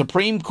of the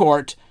Supreme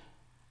Court,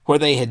 where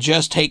they had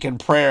just taken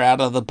prayer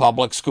out of the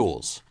public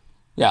schools.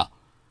 Yeah.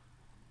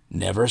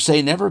 Never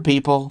say never,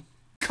 people.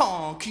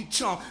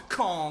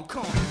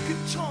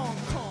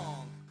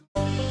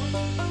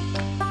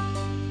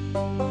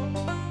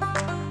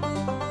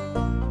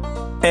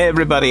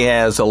 Everybody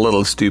has a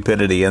little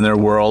stupidity in their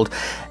world,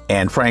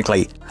 and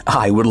frankly,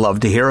 I would love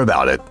to hear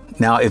about it.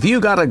 Now, if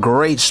you got a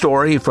great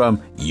story from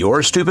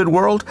your stupid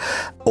world,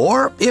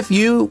 or if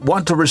you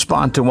want to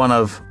respond to one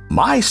of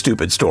my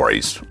stupid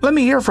stories, let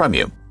me hear from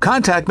you.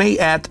 Contact me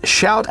at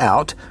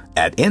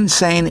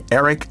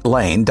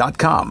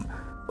shoutout@insaneericlane.com.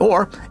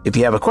 Or if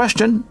you have a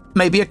question,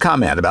 maybe a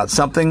comment about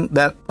something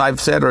that I've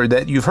said or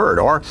that you've heard,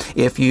 or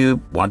if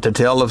you want to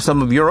tell of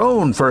some of your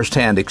own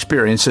firsthand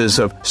experiences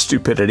of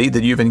stupidity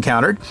that you've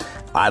encountered,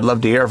 I'd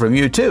love to hear from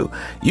you too.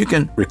 You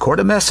can record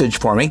a message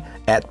for me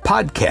at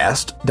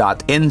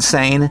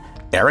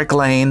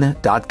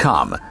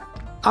podcast.insaneericlane.com.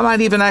 I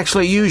might even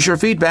actually use your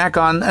feedback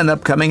on an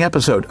upcoming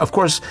episode. Of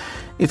course,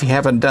 if you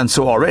haven't done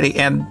so already,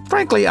 and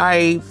frankly,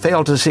 I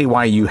fail to see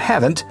why you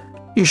haven't,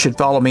 you should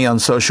follow me on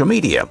social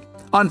media,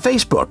 on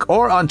Facebook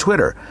or on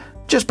Twitter,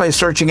 just by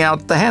searching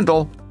out the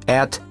handle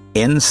at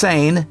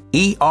Insane,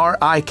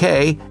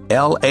 ERIKLANE.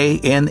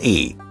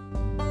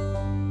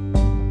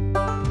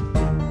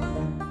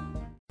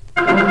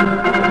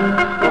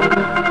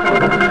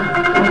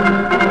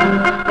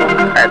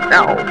 And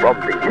now, from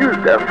the news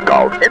desk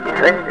of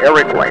Insane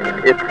Eric Lane,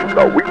 it's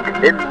the Week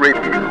in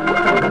Review.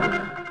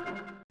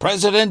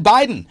 President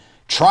Biden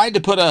tried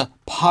to put a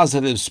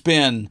positive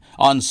spin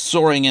on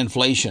soaring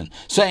inflation,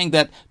 saying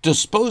that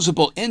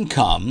disposable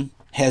income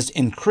has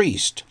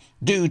increased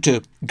due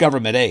to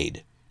government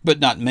aid, but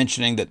not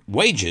mentioning that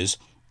wages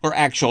are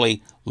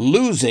actually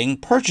losing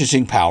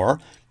purchasing power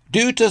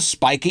due to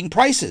spiking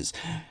prices.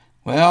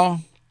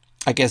 Well,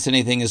 I guess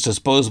anything is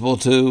disposable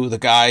to the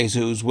guy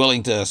who's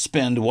willing to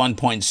spend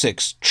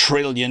 $1.6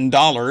 trillion.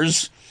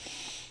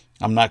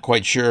 I'm not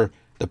quite sure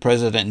the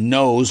president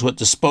knows what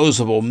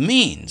disposable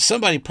means.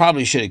 Somebody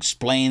probably should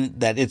explain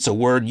that it's a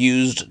word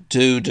used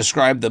to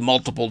describe the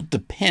multiple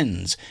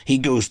depends he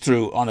goes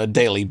through on a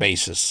daily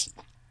basis.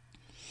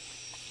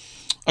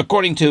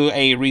 According to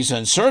a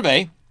recent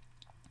survey,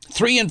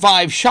 3 in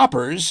 5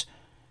 shoppers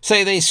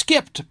say they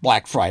skipped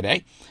Black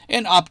Friday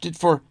and opted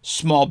for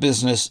Small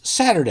Business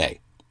Saturday.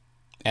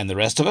 And the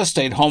rest of us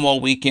stayed home all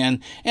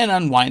weekend and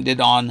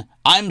unwinded on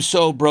I'm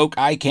so broke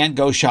I can't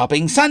go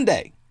shopping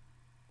Sunday.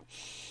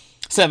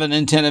 7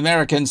 in 10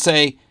 Americans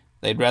say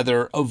they'd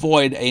rather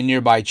avoid a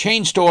nearby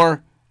chain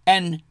store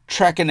and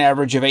trek an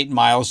average of 8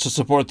 miles to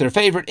support their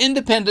favorite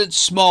independent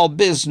small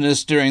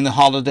business during the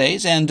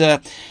holidays. And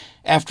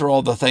after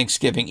all the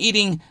Thanksgiving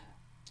eating,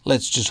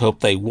 let's just hope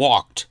they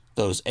walked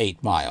those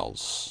 8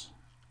 miles.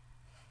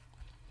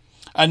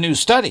 A new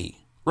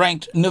study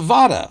ranked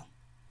Nevada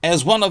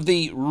as one of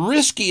the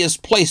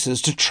riskiest places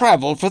to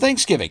travel for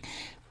Thanksgiving,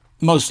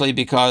 mostly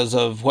because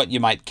of what you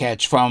might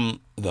catch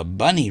from the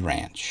Bunny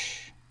Ranch.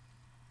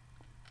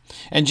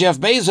 And Jeff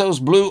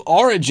Bezos' Blue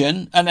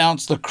Origin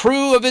announced the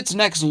crew of its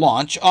next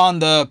launch on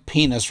the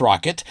Penis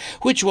rocket,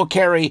 which will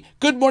carry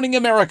Good Morning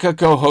America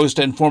co-host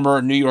and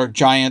former New York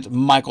Giant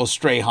Michael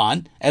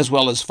Strahan, as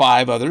well as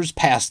 5 others,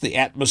 past the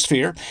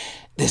atmosphere.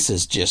 This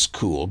is just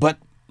cool, but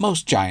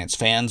most Giants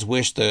fans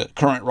wish the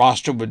current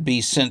roster would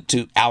be sent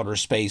to outer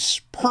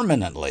space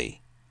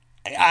permanently.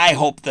 I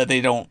hope that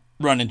they don't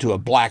run into a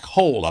black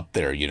hole up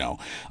there,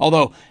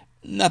 although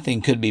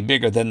nothing could be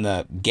bigger than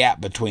the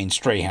gap between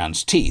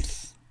Strahan's teeth.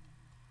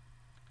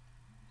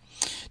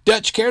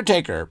 Dutch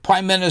caretaker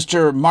Prime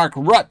Minister Mark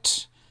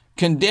Rutte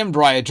condemned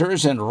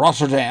rioters in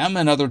Rotterdam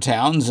and other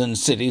towns and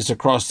cities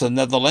across the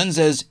Netherlands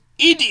as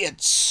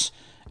idiots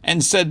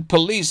and said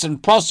police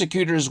and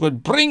prosecutors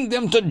would bring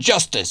them to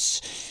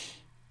justice.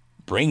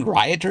 Bring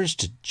rioters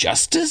to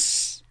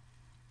justice?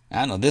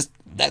 I don't know,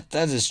 that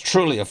is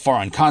truly a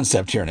foreign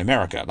concept here in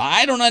America.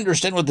 I don't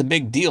understand what the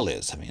big deal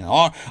is.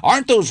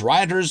 Aren't those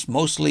rioters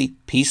mostly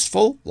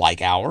peaceful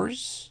like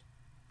ours?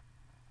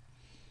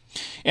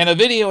 And a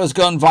video has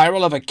gone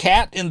viral of a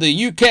cat in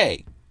the UK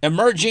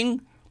emerging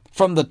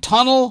from the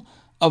tunnel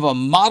of a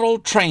model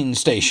train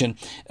station.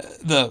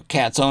 The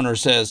cat's owner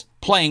says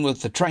playing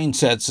with the train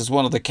sets is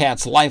one of the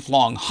cat's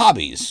lifelong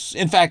hobbies.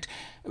 In fact,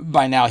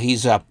 by now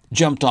he's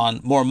jumped on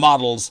more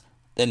models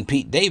than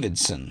Pete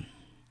Davidson.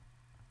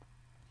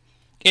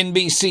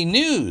 NBC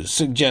News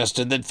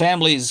suggested that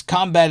families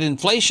combat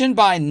inflation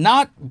by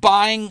not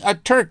buying a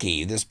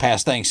turkey this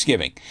past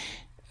Thanksgiving.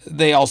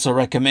 They also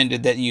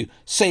recommended that you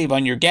save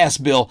on your gas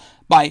bill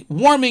by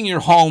warming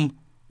your home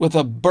with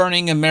a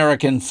burning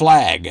American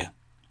flag.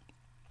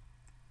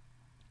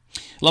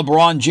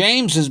 LeBron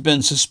James has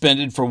been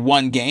suspended for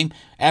 1 game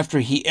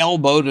after he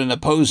elbowed an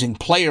opposing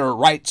player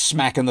right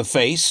smack in the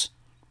face.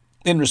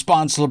 In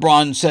response,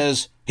 LeBron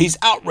says he's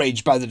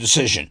outraged by the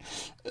decision,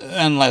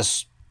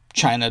 unless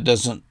China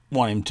doesn't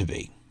want him to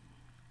be.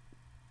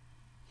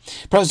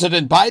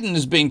 President Biden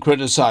is being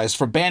criticized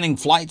for banning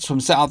flights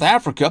from South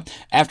Africa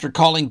after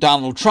calling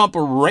Donald Trump a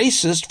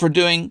racist for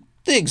doing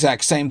the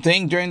exact same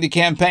thing during the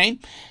campaign.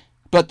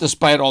 But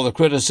despite all the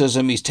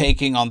criticism he's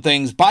taking on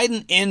things,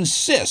 Biden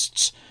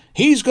insists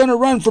he's going to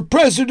run for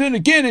president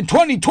again in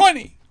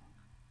 2020.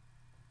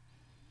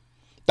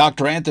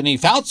 Dr. Anthony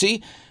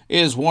Fauci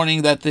is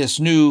warning that this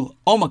new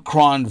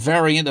Omicron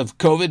variant of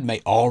COVID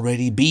may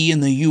already be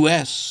in the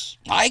U.S.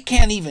 I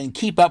can't even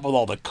keep up with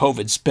all the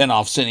COVID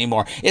spinoffs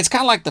anymore. It's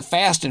kind of like the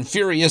Fast and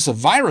Furious of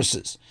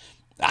viruses.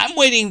 I'm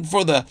waiting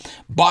for the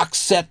box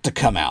set to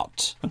come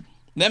out.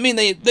 I mean,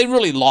 they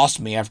really lost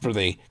me after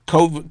the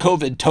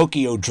COVID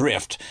Tokyo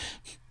Drift.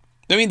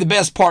 I mean, the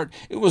best part,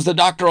 it was the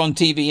doctor on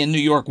TV in New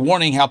York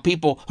warning how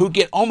people who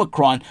get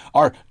Omicron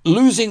are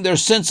losing their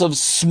sense of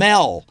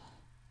smell.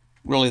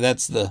 Really,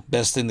 that's the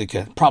best thing that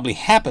could probably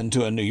happen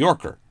to a New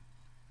Yorker.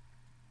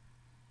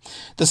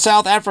 The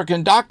South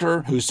African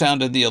doctor who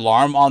sounded the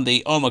alarm on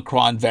the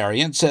Omicron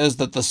variant says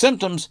that the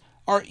symptoms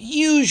are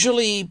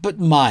usually but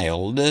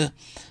mild,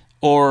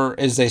 or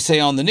as they say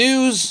on the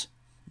news,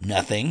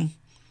 nothing.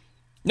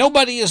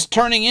 Nobody is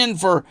turning in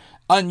for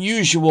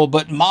unusual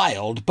but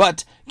mild,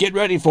 but get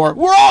ready for,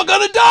 we're all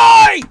gonna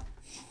die!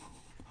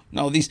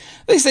 No,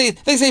 they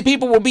say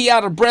people will be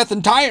out of breath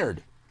and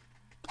tired.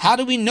 How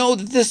do we know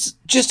that this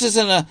just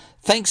isn't a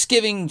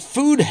Thanksgiving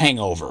food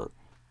hangover?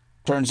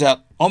 Turns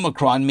out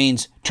Omicron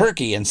means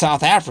turkey in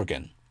South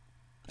African.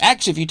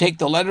 Actually, if you take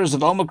the letters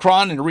of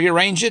Omicron and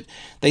rearrange it,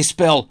 they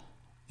spell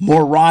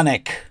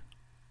moronic.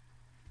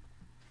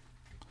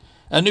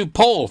 A new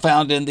poll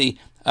found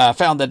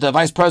that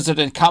Vice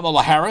President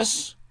Kamala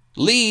Harris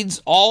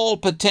leads all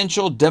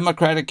potential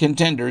Democratic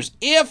contenders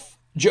if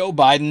Joe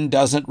Biden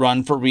doesn't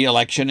run for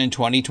re-election in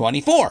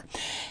 2024.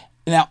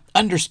 Now,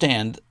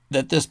 understand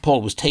that this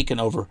poll was taken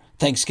over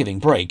Thanksgiving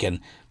break, and,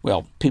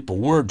 well, people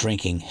were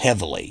drinking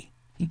heavily.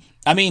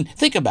 I mean,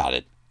 think about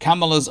it.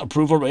 Kamala's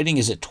approval rating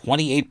is at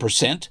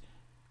 28%.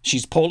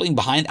 She's polling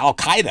behind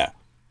Al-Qaeda.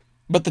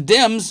 But the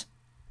Dems,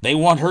 they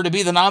want her to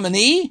be the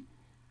nominee?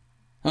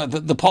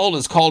 The poll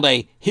is called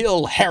a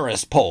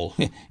Hill-Harris poll.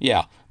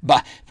 Yeah,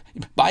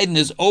 Biden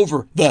is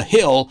over the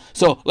hill,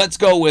 so let's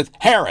go with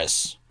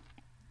Harris.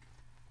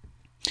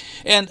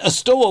 And a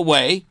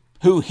stowaway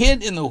who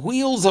hid in the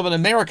wheels of an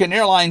American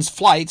Airlines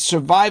flight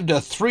survived a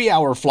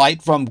 3-hour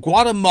flight from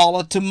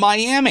Guatemala to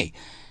Miami.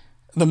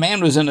 The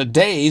man was in a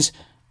daze,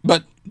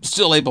 but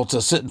still able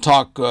to sit and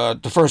talk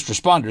to first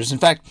responders. In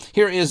fact,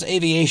 here is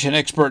aviation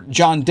expert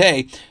John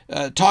Day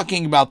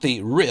talking about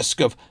the risk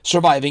of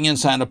surviving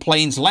inside a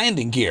plane's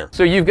landing gear.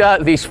 So you've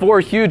got these 4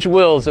 huge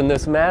wheels and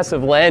this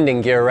massive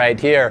landing gear right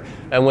here.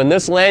 And when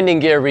this landing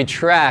gear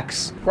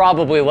retracts,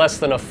 probably less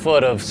than a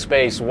foot of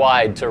space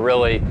wide to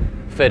really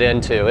fit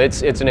into.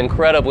 It's an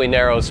incredibly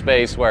narrow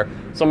space where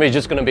somebody's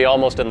just going to be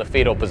almost in the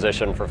fetal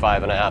position for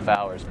 5.5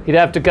 hours. He'd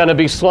have to kind of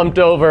be slumped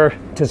over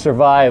to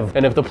survive.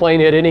 And if the plane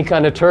hit any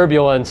kind of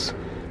turbulence,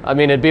 I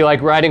mean, it'd be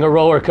like riding a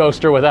roller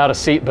coaster without a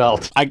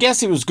seatbelt. I guess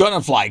he was going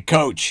to fly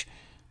coach,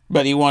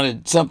 but he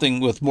wanted something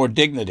with more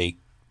dignity.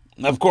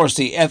 Of course,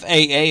 the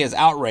FAA is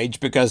outraged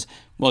because,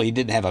 well, he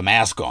didn't have a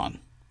mask on.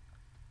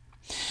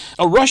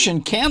 A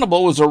Russian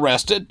cannibal was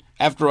arrested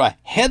after a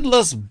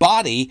headless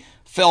body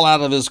fell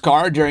out of his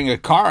car during a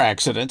car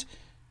accident.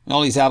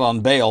 Well, he's out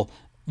on bail,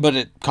 but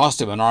it cost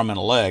him an arm and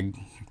a leg.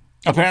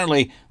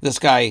 Apparently, this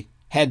guy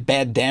had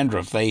bad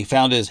dandruff. They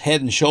found his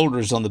head and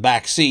shoulders on the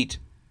back seat.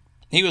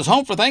 He was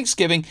home for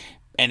Thanksgiving,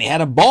 and he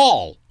had a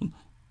ball.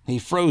 He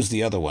froze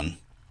the other one.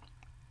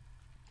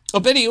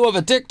 A video of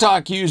a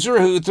TikTok user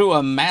who threw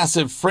a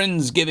massive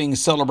Friendsgiving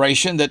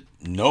celebration that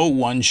no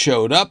one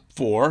showed up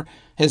for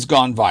has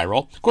gone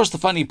viral. Of course, the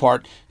funny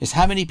part is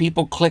how many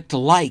people clicked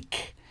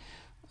like.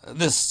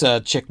 This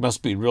chick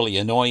must be really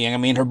annoying. I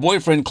mean, her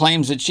boyfriend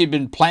claims that she'd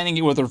been planning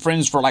it with her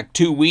friends for like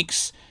 2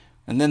 weeks,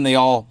 and then they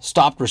all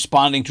stopped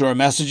responding to her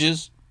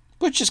messages,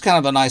 which is kind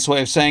of a nice way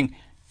of saying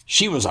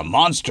she was a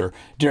monster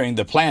during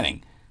the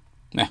planning.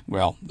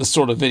 Well, this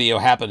sort of video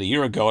happened a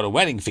year ago at a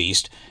wedding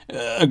feast.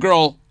 A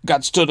girl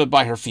got stood up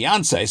by her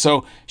fiancé,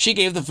 so she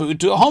gave the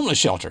food to a homeless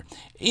shelter.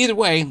 Either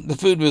way, the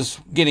food was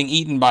getting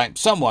eaten by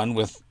someone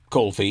with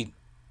cold feet.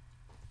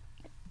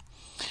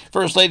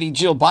 First Lady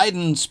Jill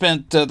Biden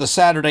spent the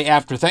Saturday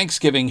after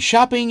Thanksgiving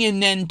shopping in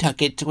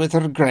Nantucket with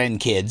her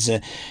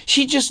grandkids.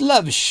 She just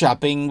loves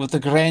shopping with the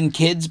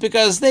grandkids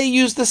because they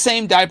use the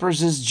same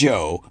diapers as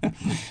Joe.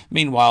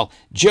 Meanwhile,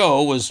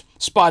 Joe was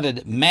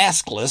spotted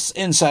maskless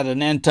inside a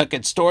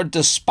Nantucket store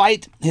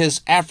despite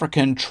his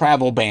African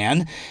travel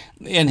ban.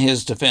 In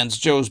his defense,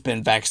 Joe's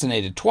been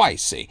vaccinated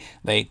twice. See,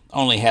 they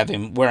only have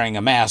him wearing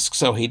a mask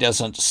so he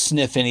doesn't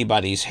sniff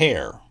anybody's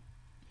hair.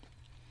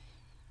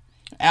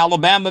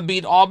 Alabama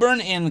beat Auburn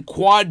in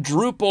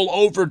quadruple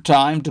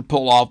overtime to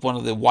pull off one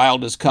of the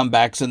wildest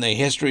comebacks in the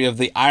history of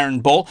the Iron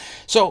Bowl.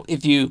 So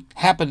if you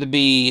happen to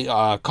be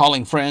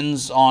calling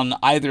friends on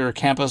either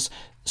campus,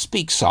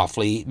 speak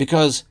softly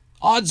because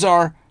odds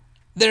are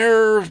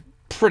they're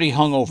pretty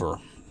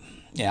hungover.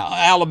 Yeah,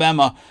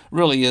 Alabama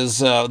really is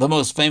the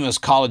most famous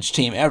college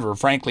team ever,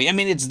 frankly. I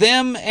mean, it's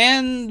them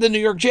and the New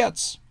York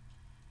Jets.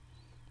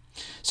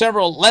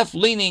 Several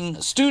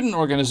left-leaning student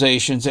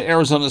organizations at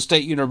Arizona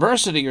State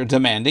University are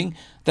demanding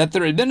that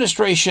their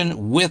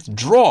administration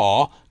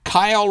withdraw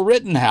Kyle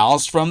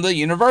Rittenhouse from the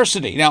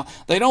university. Now,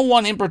 they don't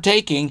want him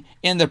partaking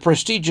in the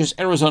prestigious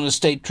Arizona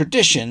State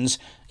traditions,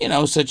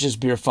 such as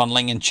beer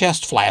funneling and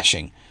chest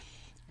flashing.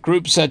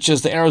 Groups such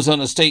as the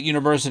Arizona State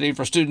University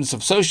for Students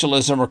of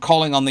Socialism are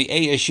calling on the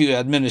ASU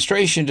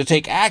administration to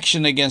take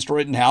action against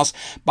Rittenhouse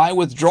by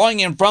withdrawing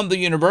him from the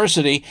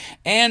university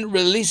and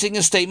releasing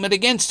a statement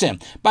against him.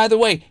 By the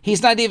way,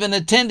 he's not even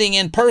attending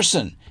in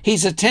person.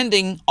 He's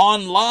attending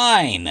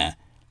online.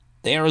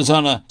 The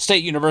Arizona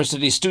State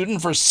University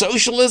Student for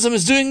Socialism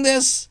is doing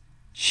this?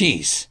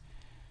 Jeez.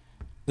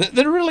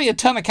 There are really a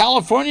ton of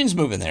Californians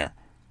moving there.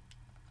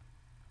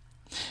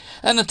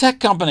 And a tech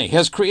company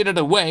has created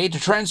a way to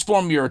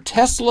transform your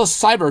Tesla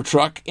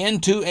Cybertruck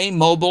into a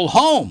mobile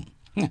home.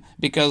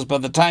 Because by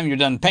the time you're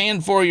done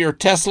paying for your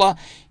Tesla,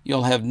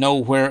 you'll have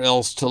nowhere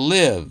else to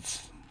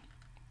live.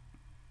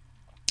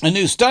 A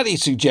new study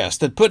suggests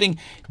that putting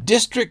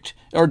distinct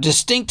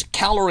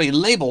calorie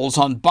labels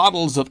on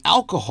bottles of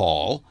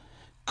alcohol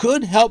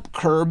could help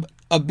curb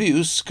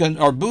booze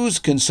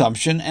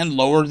consumption and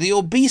lower the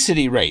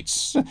obesity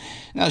rates.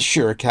 Now,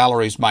 sure,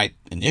 calories might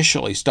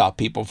initially stop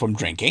people from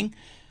drinking,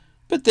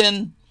 but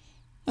then,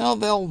 well,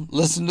 they'll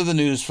listen to the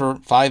news for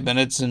 5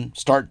 minutes and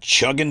start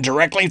chugging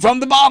directly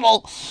from the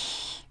bottle.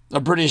 A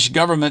British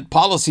government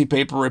policy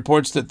paper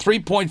reports that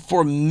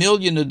 3.4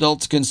 million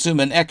adults consume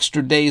an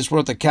extra day's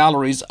worth of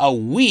calories a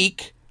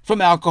week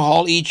from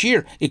alcohol each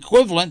year,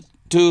 equivalent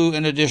to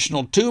an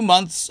additional 2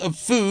 months of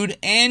food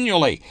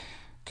annually.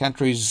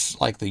 Countries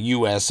like the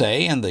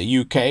USA and the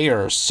UK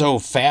are so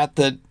fat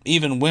that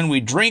even when we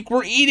drink,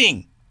 we're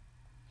eating.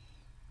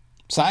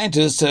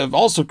 Scientists have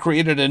also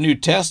created a new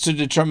test to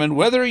determine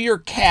whether your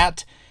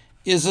cat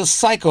is a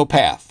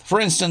psychopath. For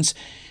instance,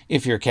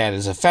 if your cat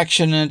is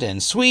affectionate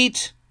and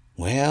sweet,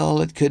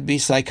 well, it could be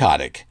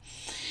psychotic.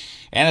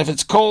 And if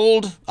it's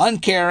cold,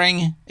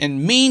 uncaring,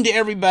 and mean to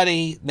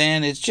everybody,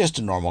 then it's just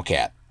a normal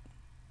cat.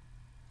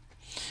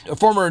 A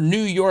former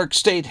New York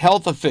State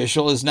health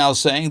official is now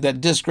saying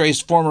that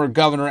disgraced former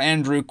Governor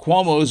Andrew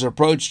Cuomo's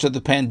approach to the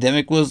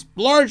pandemic was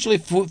largely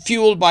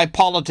fueled by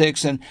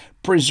politics and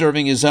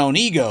preserving his own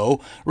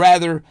ego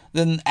rather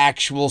than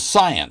actual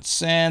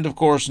science. And, of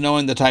course,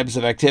 knowing the types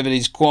of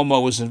activities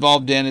Cuomo was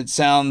involved in, it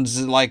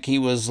sounds like he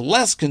was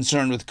less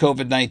concerned with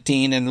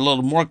COVID-19 and a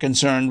little more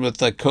concerned with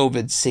the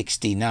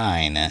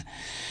COVID-69.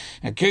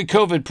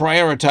 COVID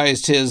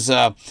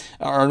prioritized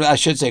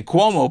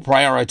Cuomo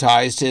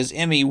prioritized his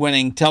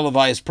Emmy-winning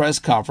televised press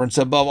conference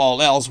above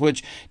all else,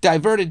 which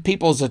diverted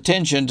people's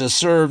attention to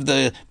serve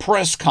the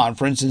press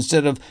conference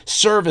instead of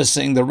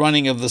servicing the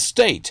running of the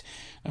state.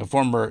 A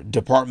former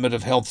Department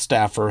of Health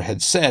staffer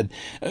had said.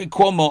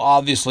 Cuomo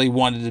obviously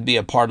wanted to be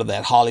a part of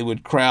that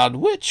Hollywood crowd,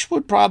 which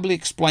would probably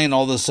explain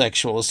all the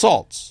sexual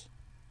assaults.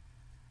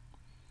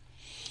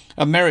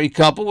 A married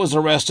couple was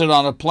arrested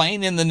on a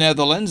plane in the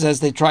Netherlands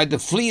as they tried to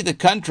flee the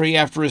country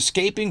after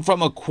escaping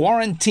from a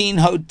quarantine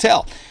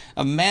hotel.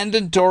 A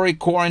mandatory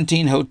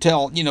quarantine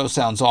hotel,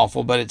 sounds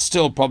awful, but it's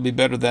still probably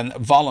better than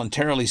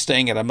voluntarily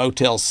staying at a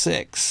Motel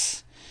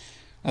 6.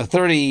 A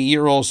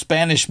 30-year-old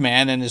Spanish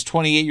man and his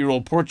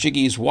 28-year-old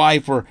Portuguese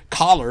wife were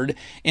collared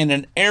in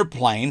an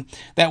airplane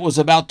that was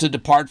about to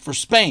depart for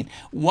Spain.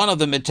 One of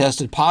them had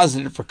tested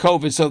positive for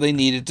COVID, so they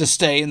needed to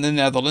stay in the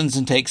Netherlands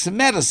and take some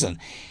medicine.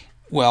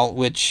 Well,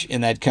 which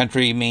in that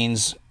country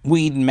means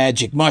weed and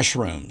magic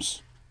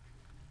mushrooms.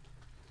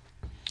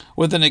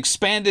 With an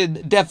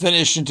expanded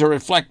definition to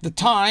reflect the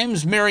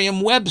times,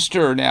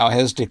 Merriam-Webster now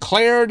has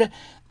declared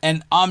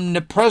an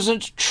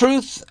omnipresent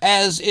truth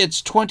as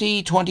its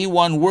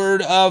 2021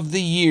 word of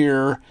the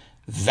year,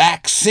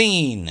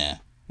 vaccine.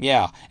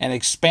 Yeah, an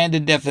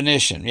expanded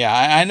definition. Yeah,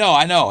 I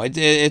know.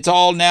 It's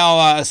all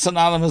now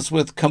synonymous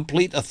with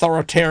complete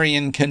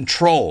authoritarian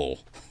control.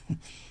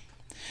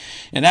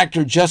 And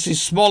actor Jussie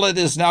Smollett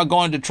is now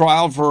going to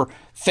trial for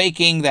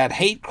faking that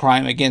hate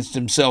crime against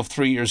himself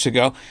 3 years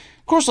ago.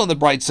 Of course, on the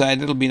bright side,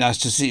 it'll be nice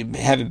to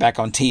have him back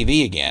on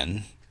TV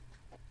again.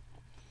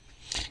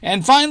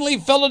 And finally,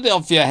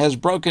 Philadelphia has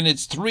broken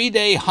its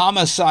 3-day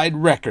homicide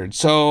record.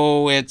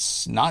 So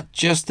it's not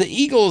just the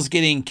Eagles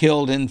getting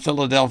killed in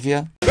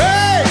Philadelphia.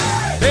 Hey,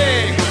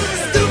 big,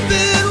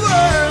 stupid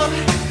world.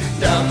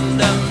 Dum,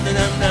 dum,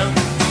 dum, dum.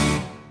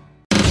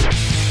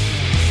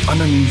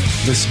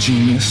 Underneath this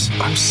genius,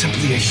 I'm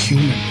simply a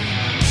human.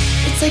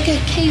 It's like a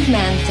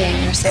caveman thing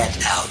or something.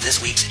 And now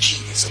this week's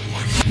Genius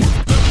Award.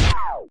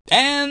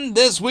 And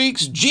this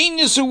week's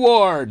Genius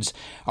Awards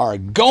are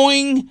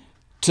going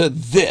to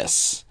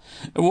this.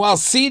 While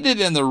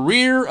seated in the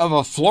rear of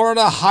a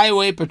Florida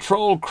Highway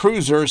Patrol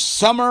cruiser,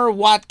 Summer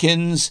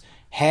Watkins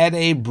had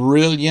a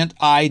brilliant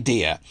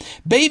idea.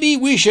 Baby,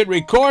 we should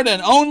record an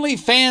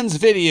OnlyFans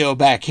video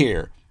back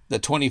here, the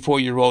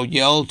 24-year-old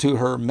yelled to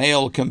her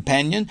male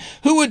companion,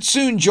 who would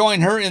soon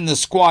join her in the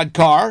squad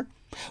car.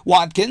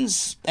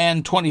 Watkins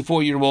and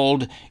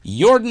 24-year-old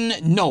Jordan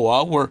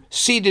Noah were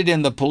seated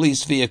in the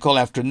police vehicle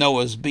after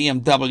Noah's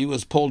BMW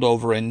was pulled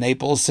over in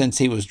Naples since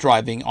he was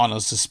driving on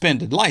a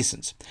suspended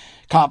license.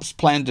 Cops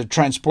planned to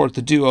transport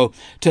the duo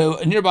to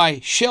a nearby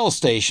Shell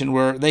station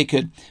where they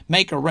could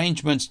make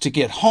arrangements to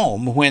get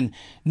home. When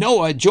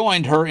Noah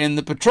joined her in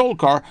the patrol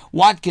car,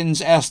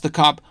 Watkins asked the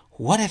cop,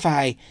 "What if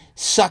I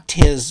sucked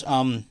his,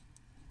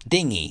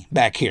 dinghy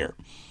back here?"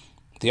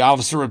 The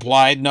officer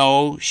replied,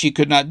 no, she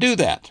could not do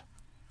that.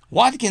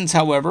 Watkins,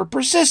 however,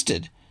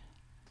 persisted.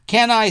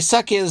 "Can I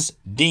suck his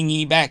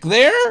dinghy back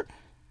there?"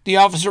 The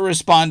officer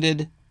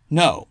responded,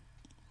 no.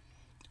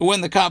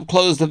 When the cop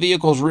closed the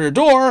vehicle's rear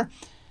door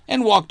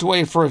and walked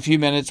away for a few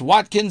minutes,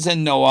 Watkins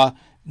and Noah,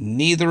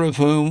 neither of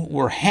whom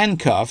were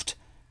handcuffed,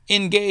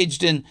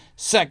 engaged in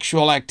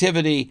sexual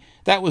activity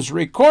that was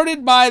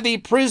recorded by the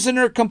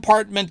prisoner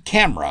compartment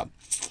camera.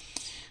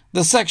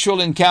 The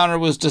sexual encounter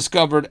was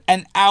discovered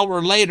an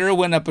hour later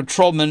when a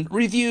patrolman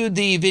reviewed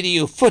the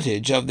video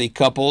footage of the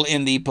couple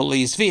in the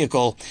police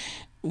vehicle.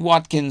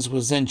 Watkins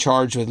was then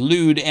charged with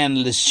lewd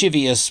and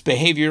lascivious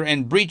behavior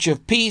and breach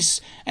of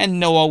peace, and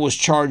Noah was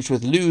charged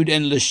with lewd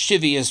and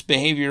lascivious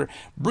behavior,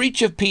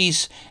 breach of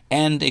peace,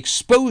 and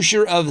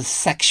exposure of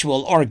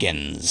sexual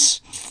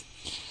organs.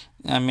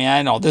 I mean,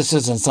 I know this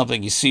isn't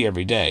something you see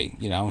every day.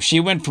 You know, she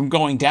went from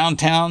going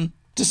downtown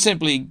to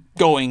simply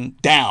going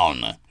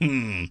down.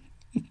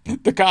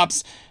 The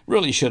cops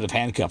really should have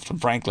handcuffed him,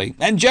 frankly.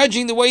 And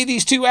judging the way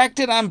these two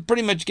acted, I'm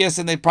pretty much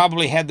guessing they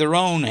probably had their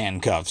own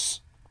handcuffs.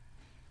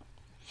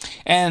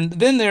 And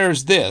then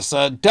there's this.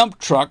 A dump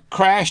truck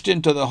crashed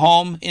into the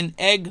home in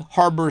Egg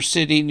Harbor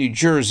City, New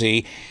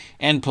Jersey,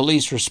 and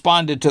police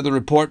responded to the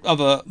report of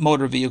a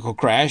motor vehicle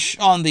crash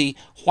on the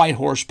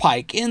Whitehorse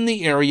Pike in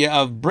the area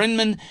of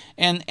Brenman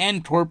and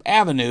Antwerp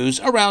Avenues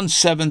around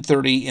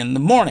 7:30 in the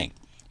morning.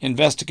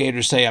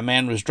 Investigators say a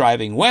man was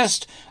driving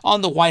west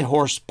on the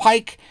Whitehorse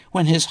Pike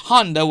when his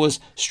Honda was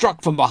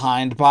struck from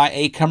behind by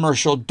a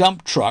commercial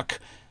dump truck.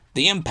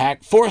 The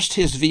impact forced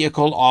his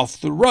vehicle off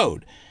the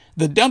road.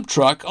 The dump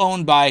truck,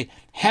 owned by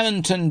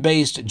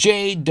Hamilton-based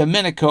J.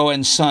 Domenico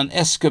and Son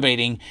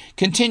Excavating,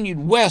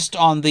 continued west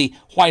on the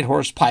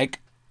Whitehorse Pike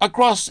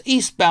across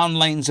eastbound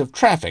lanes of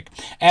traffic.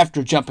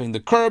 After jumping the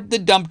curb, the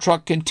dump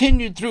truck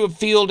continued through a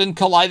field and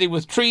collided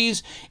with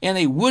trees in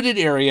a wooded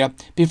area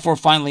before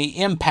finally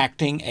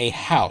impacting a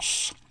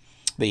house.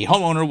 The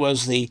homeowner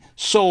was the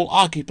sole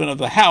occupant of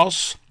the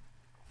house,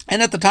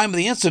 and at the time of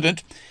the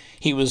incident,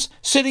 he was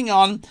sitting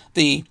on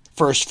the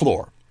first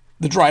floor.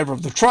 The driver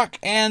of the truck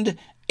and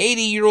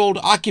 80-year-old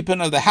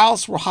occupant of the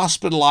house were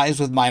hospitalized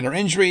with minor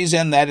injuries,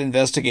 and that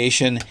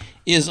investigation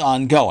is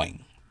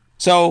ongoing.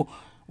 So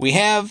we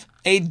have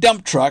a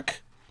dump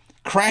truck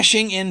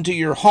crashing into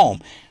your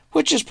home,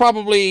 which is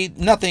probably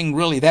nothing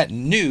really that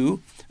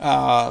new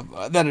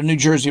that a New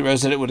Jersey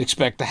resident would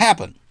expect to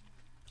happen.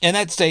 In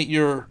that state,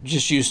 you're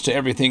just used to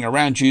everything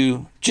around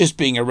you just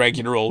being a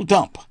regular old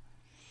dump.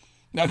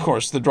 Now, of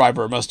course, the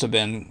driver must have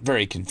been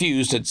very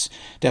confused. It's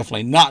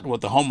definitely not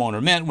what the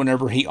homeowner meant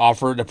whenever he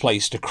offered a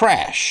place to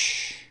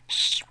crash.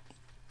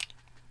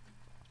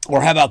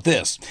 Or how about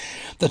this?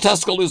 The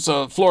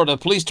Tuscaloosa, Florida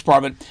Police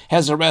Department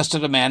has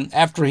arrested a man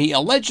after he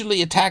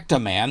allegedly attacked a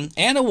man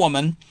and a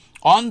woman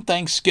on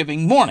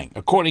Thanksgiving morning.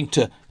 According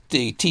to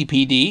the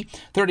TPD,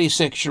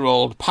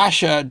 36-year-old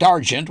Pasha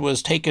Dargent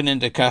was taken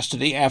into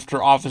custody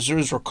after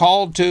officers were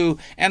called to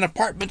an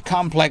apartment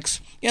complex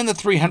in the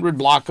 300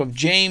 block of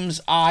James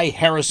I.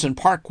 Harrison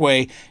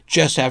Parkway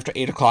just after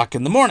 8 o'clock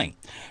in the morning.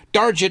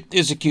 Dargent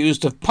is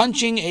accused of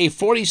punching a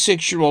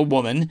 46-year-old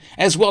woman,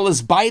 as well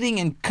as biting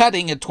and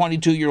cutting a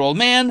 22-year-old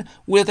man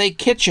with a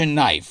kitchen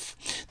knife.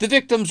 The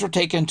victims were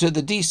taken to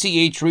the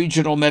DCH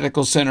Regional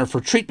Medical Center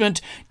for treatment.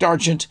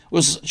 Dargent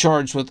was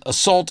charged with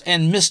assault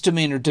and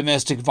misdemeanor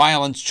domestic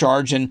violence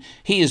charge, and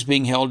he is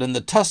being held in the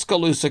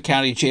Tuscaloosa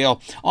County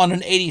Jail on an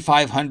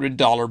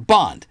 $8,500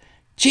 bond.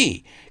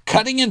 Gee,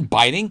 cutting and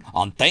biting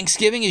on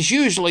Thanksgiving is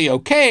usually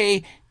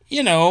okay,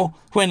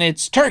 when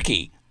it's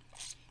turkey.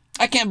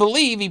 I can't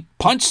believe he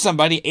punched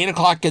somebody 8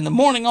 o'clock in the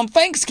morning on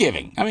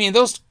Thanksgiving. I mean,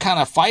 those kind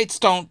of fights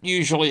don't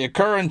usually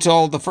occur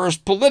until the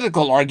first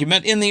political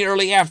argument in the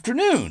early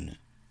afternoon.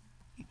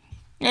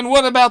 And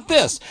what about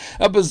this?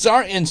 A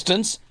bizarre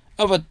instance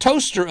of a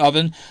toaster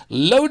oven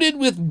loaded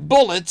with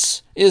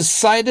bullets is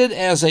cited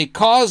as a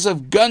cause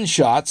of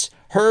gunshots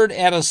heard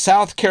at a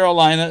South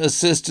Carolina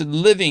assisted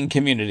living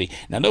community.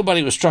 Now,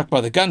 nobody was struck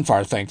by the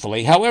gunfire,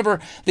 thankfully.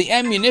 However, the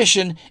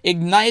ammunition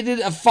ignited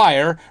a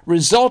fire,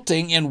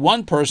 resulting in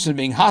one person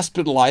being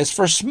hospitalized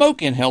for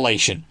smoke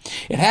inhalation.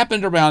 It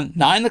happened around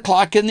 9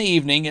 o'clock in the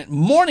evening at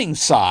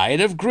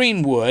Morningside of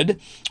Greenwood,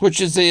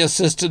 which is the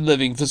assisted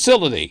living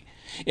facility.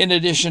 In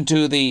addition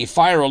to the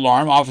fire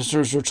alarm,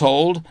 officers were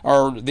told,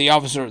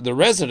 the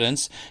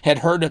residents had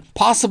heard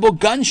possible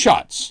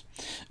gunshots.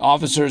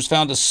 Officers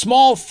found a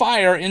small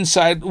fire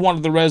inside one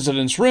of the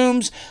residents'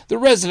 rooms. The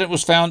resident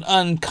was found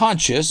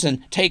unconscious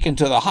and taken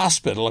to the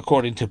hospital,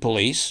 according to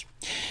police.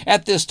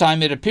 At this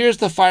time, it appears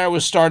the fire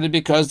was started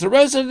because the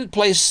resident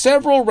placed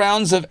several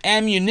rounds of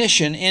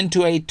ammunition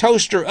into a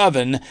toaster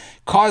oven,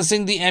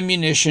 causing the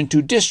ammunition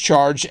to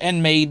discharge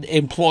and made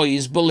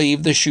employees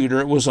believe the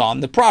shooter was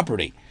on the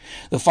property.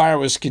 The fire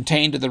was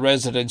contained to the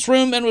resident's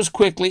room and was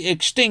quickly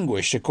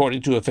extinguished,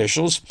 according to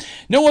officials.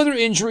 No other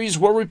injuries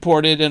were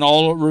reported, and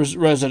all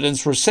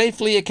residents were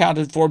safely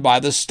accounted for by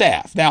the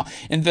staff. Now,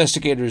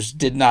 investigators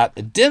did not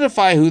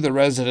identify who the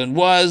resident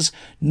was,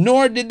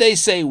 nor did they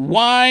say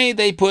why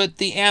they put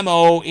the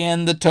ammo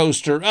in the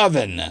toaster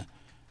oven.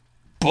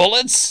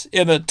 Bullets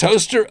in a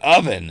toaster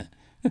oven.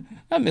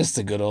 I miss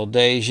the good old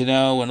days,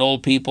 when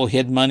old people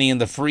hid money in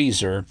the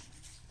freezer.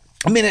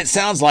 I mean, it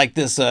sounds like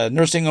this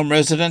nursing home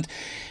resident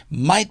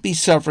might be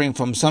suffering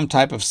from some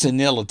type of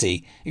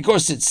senility. Of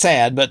course, it's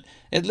sad, but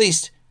at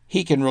least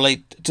he can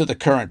relate to the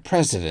current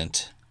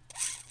president.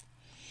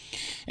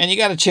 And you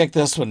got to check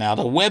this one out.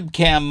 A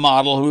webcam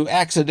model who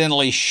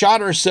accidentally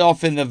shot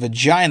herself in the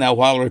vagina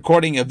while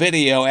recording a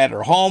video at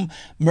her home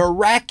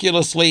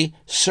miraculously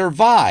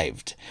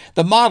survived.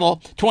 The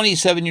model,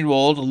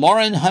 27-year-old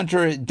Lauren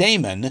Hunter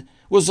Damon,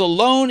 was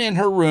alone in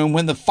her room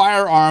when the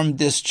firearm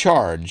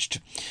discharged.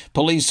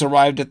 Police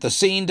arrived at the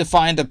scene to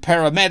find a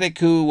paramedic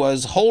who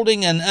was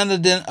holding an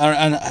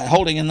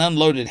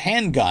unloaded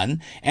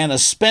handgun and a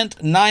spent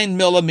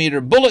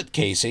 9mm bullet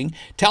casing,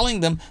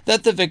 telling them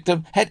that the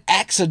victim had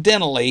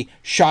accidentally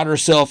shot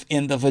herself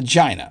in the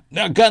vagina.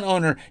 Now, gun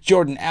owner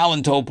Jordan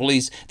Allen told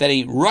police that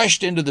he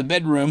rushed into the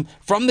bedroom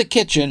from the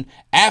kitchen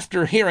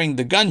after hearing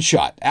the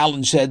gunshot.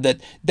 Allen said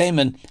that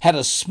Damon had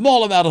a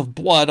small amount of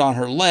blood on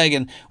her leg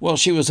and, well,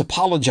 she was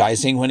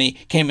apologizing when he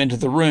came into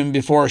the room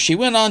before she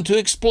went on to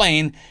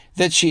explain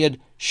that she had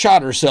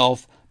shot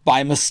herself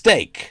by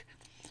mistake.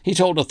 He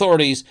told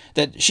authorities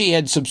that she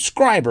had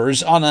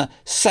subscribers on a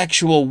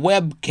sexual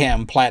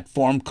webcam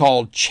platform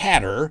called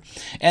Chatter,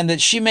 and that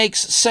she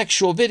makes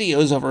sexual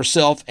videos of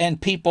herself and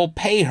people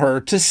pay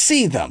her to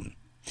see them.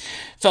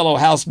 Fellow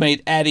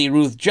housemate Addie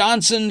Ruth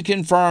Johnson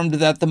confirmed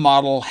that the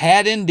model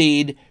had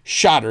indeed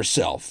shot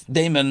herself.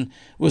 Damon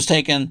was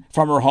taken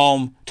from her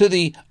home to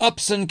the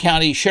Upson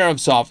County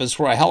Sheriff's Office,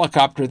 where a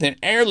helicopter then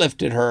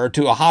airlifted her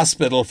to a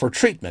hospital for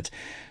treatment.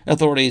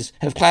 Authorities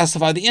have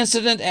classified the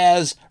incident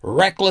as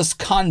reckless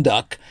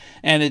conduct,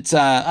 and it's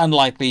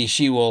unlikely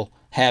she will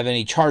have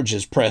any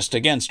charges pressed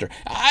against her.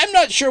 I'm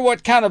not sure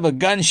what kind of a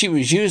gun she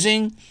was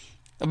using,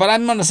 but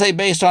I'm going to say,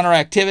 based on her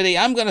activity,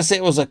 I'm going to say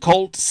it was a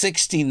Colt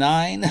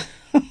 69.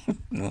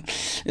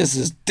 This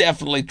is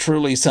definitely,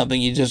 truly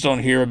something you just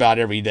don't hear about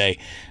every day.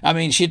 I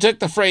mean, she took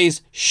the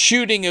phrase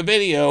shooting a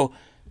video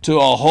to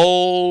a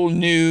whole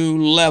new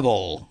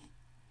level.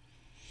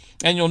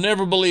 And you'll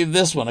never believe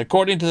this one.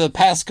 According to the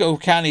Pasco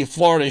County,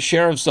 Florida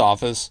Sheriff's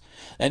Office,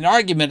 an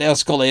argument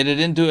escalated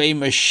into a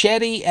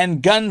machete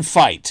and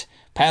gunfight.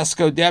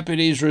 Pasco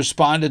deputies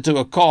responded to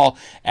a call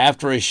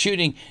after a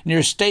shooting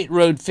near State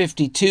Road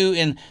 52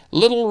 in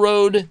Little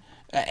Road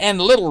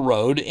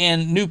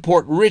in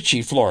Newport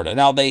Richey, Florida.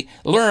 Now, they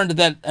learned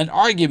that an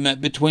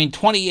argument between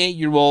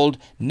 28-year-old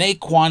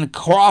Naquan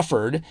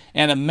Crawford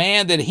and a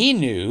man that he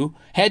knew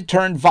had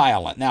turned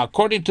violent. Now,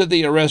 according to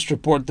the arrest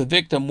report, the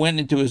victim went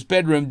into his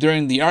bedroom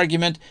during the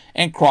argument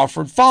and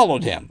Crawford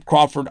followed him.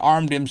 Crawford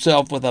armed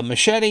himself with a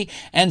machete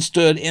and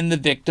stood in the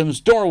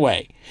victim's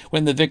doorway.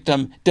 When the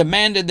victim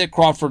demanded that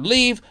Crawford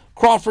leave,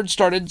 Crawford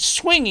started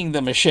swinging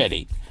the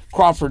machete.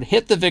 Crawford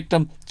hit the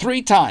victim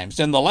 3 times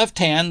in the left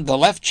hand, the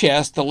left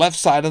chest, the left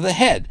side of the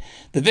head.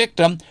 The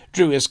victim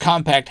drew his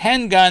compact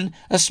handgun,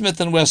 a Smith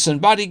 & Wesson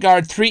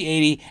Bodyguard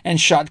 380, and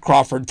shot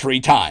Crawford 3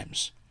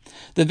 times.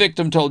 The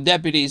victim told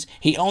deputies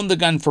he owned the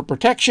gun for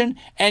protection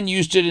and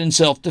used it in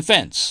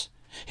self-defense.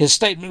 His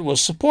statement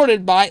was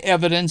supported by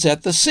evidence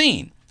at the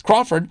scene.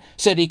 Crawford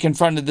said he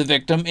confronted the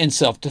victim in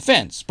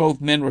self-defense.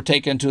 Both men were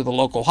taken to the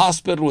local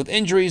hospital with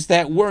injuries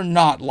that were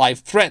not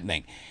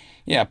life-threatening.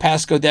 Yeah,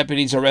 Pasco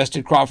deputies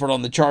arrested Crawford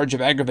on the charge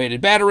of aggravated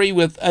battery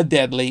with a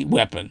deadly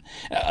weapon.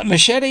 A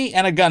machete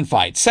and a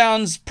gunfight.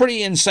 Sounds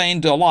pretty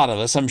insane to a lot of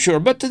us, I'm sure,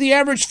 but to the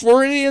average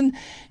Floridian,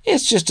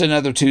 it's just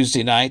another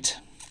Tuesday night.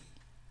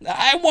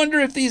 I wonder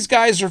if these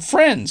guys are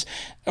friends,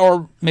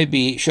 or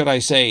maybe, should I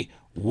say,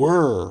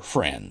 were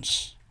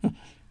friends.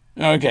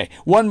 Okay,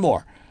 one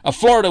more. A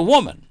Florida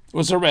woman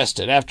was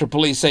arrested after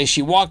police say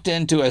she walked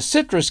into a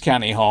Citrus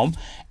County home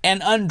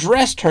and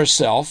undressed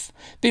herself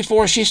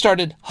before she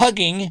started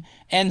hugging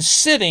and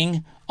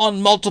sitting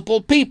on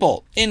multiple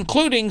people,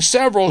 including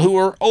several who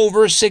were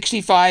over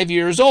 65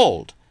 years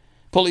old.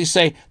 Police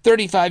say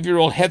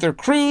 35-year-old Heather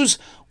Cruz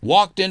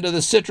walked into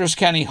the Citrus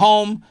County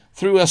home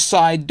through a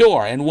side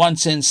door, and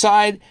once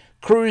inside,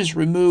 Cruz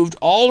removed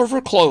all of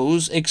her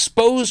clothes,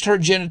 exposed her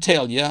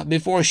genitalia,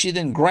 before she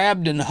then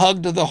grabbed and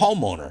hugged the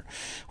homeowner.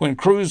 When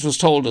Cruz was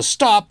told to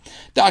stop,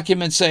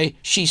 documents say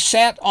she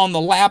sat on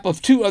the lap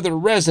of 2 other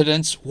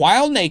residents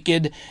while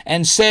naked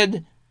and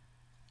said,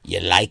 "You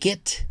like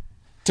it?"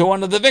 to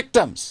one of the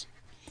victims.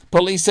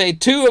 Police say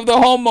 2 of the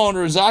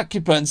homeowner's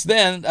occupants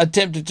then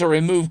attempted to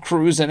remove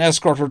Cruz and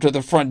escort her to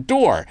the front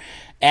door.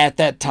 At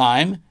that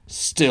time,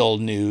 still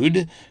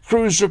nude,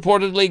 Cruz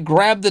reportedly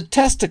grabbed the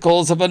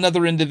testicles of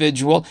another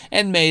individual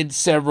and made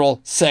several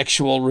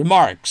sexual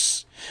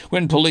remarks.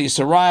 When police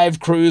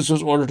arrived, Cruz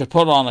was ordered to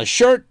put on a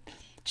shirt.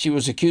 She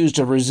was accused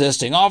of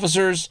resisting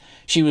officers.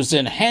 She was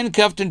then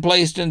handcuffed and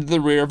placed into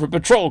the rear of a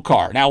patrol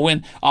car. Now,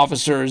 when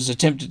officers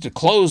attempted to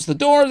close the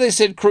door, they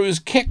said Cruz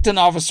kicked an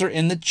officer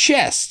in the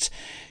chest.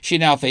 She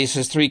now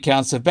faces 3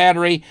 counts of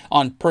battery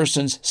on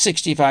persons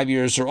 65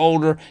 years or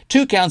older,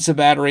 2 counts of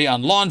battery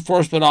on law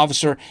enforcement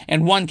officer,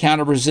 and 1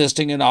 count of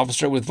resisting an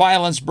officer with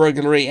violence,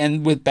 burglary,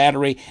 and with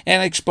battery,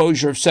 and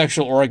exposure of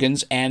sexual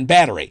organs and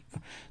battery.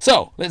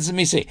 So, let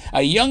me see.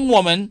 A young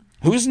woman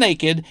who's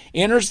naked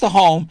enters the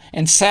home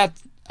and sat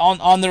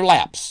on their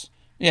laps.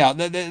 Yeah,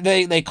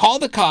 they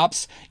called the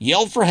cops,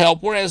 yelled for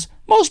help, whereas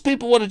most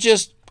people would have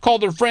just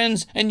called their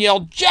friends and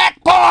yelled,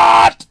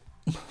 "Jackpot!"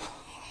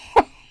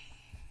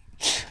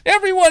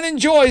 Everyone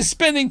enjoys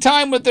spending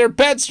time with their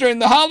pets during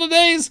the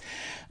holidays.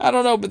 I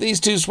don't know, but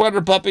these two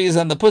sweater puppies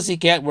and the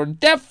pussycat were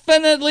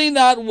definitely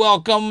not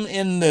welcome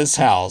in this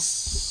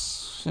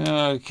house.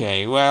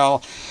 Okay,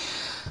 well,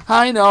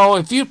 I know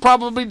if you've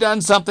probably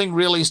done something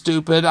really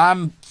stupid,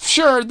 I'm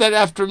sure that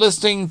after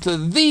listening to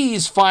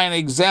these fine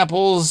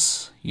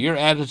examples, your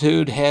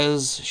attitude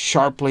has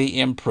sharply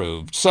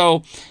improved.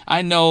 So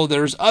I know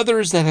there's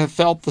others that have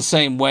felt the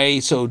same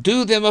way, so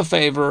do them a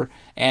favor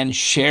and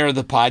share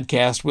the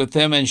podcast with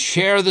them and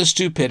share the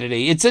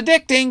stupidity. It's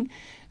addicting.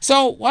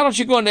 So why don't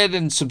you go ahead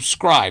and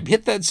subscribe?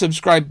 Hit that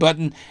subscribe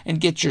button and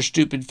get your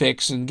stupid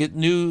fix and get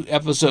new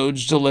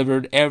episodes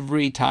delivered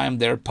every time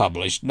they're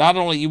published. Not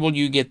only will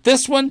you get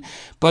this one,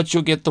 but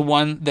you'll get the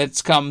one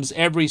that comes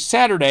every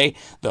Saturday,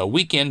 the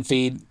weekend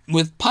feed,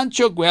 with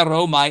Pancho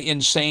Guerrero, my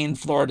insane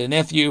Florida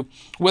nephew,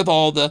 with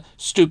all the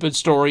stupid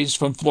stories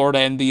from Florida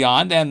and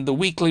beyond, and the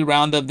weekly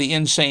round of the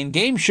Insane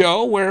Game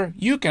Show, where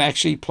you can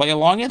actually play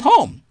along at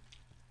home.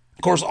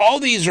 Of course,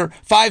 all these are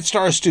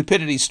 5-star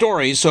stupidity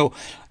stories, so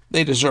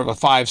they deserve a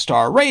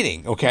 5-star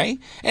rating, okay?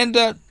 And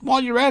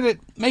while you're at it,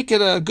 make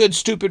it a good,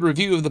 stupid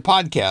review of the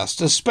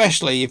podcast,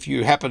 especially if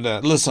you happen to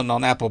listen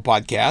on Apple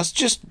Podcasts.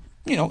 Just,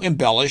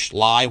 embellish,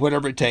 lie,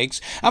 whatever it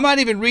takes. I might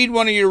even read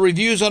one of your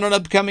reviews on an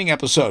upcoming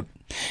episode.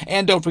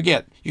 And don't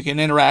forget, you can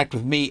interact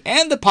with me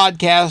and the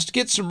podcast,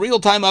 get some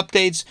real-time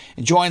updates,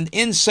 and join the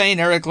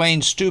Insane Eric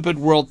Lane Stupid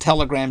World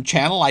Telegram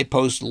channel. I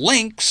post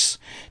links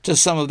to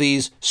some of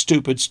these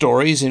stupid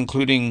stories,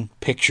 including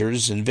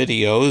pictures and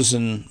videos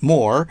and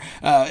more.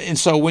 And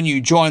so when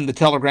you join the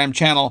Telegram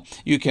channel,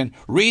 you can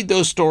read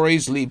those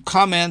stories, leave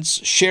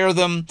comments, share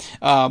them,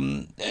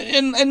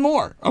 and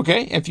more.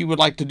 Okay, if you would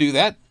like to do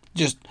that,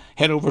 just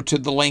head over to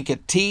the link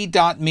at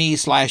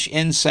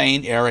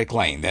t.me/insane Eric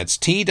Lane. That's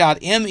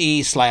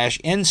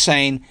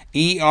t.me/insane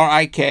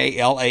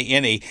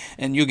ERIKLANE.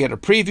 And you'll get a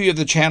preview of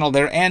the channel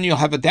there, and you'll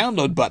have a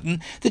download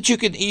button that you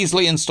can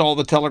easily install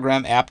the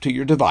Telegram app to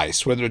your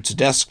device, whether it's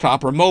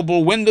desktop or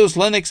mobile, Windows,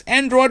 Linux,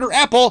 Android, or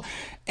Apple.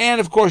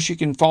 And, of course, you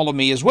can follow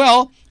me as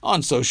well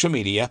on social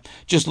media.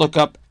 Just look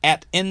up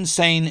at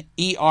Insane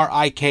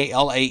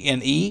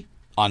ERIKLANE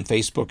on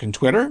Facebook and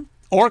Twitter,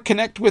 or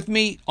connect with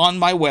me on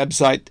my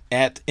website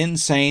at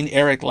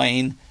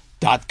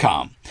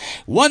insaneericlane.com.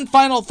 One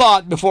final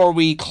thought before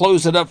we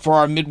close it up for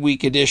our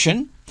midweek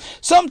edition.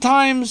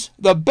 Sometimes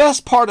the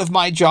best part of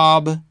my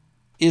job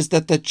is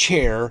that the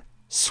chair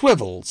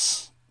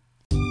swivels.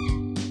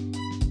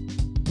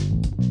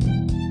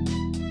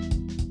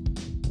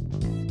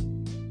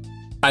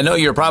 I know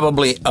you're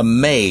probably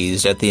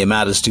amazed at the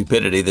amount of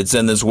stupidity that's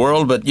in this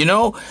world, but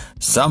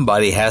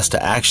somebody has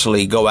to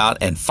actually go out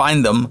and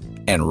find them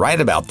and write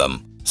about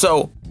them.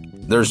 So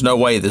there's no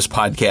way this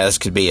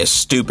podcast could be as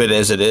stupid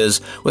as it is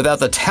without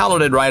the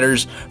talented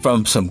writers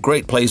from some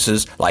great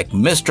places like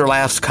Mr.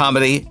 Laughs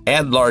Comedy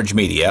and Large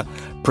Media,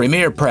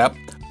 Premier Prep,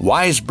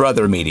 Wise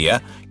Brother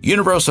Media,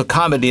 Universal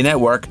Comedy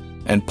Network,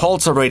 and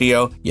Pulsar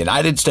Radio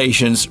United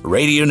Stations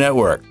Radio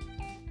Network.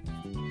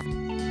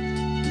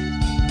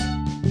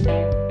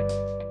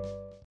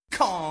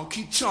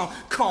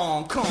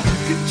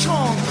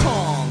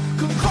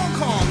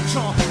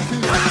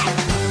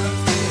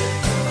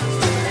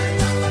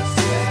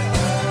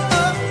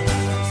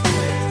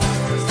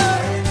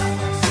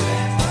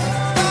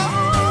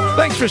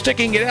 Thanks for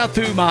sticking it out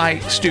through my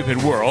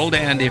stupid world,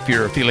 and if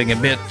you're feeling a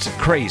bit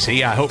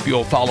crazy, I hope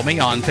you'll follow me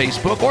on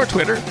Facebook or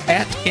Twitter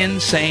at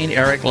Insane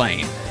Eric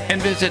Lane, and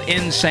visit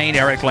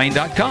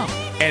InsaneEricLane.com.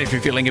 And if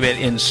you're feeling a bit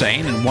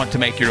insane and want to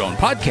make your own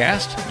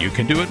podcast, you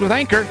can do it with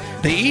Anchor,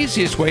 the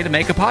easiest way to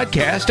make a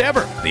podcast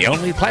ever. The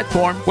only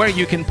platform where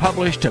you can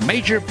publish to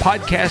major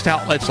podcast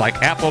outlets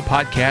like Apple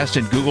Podcasts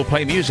and Google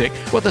Play Music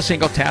with a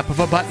single tap of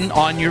a button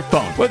on your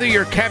phone. Whether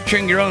you're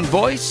capturing your own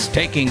voice,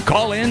 taking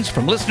call-ins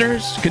from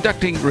listeners,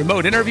 conducting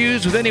remote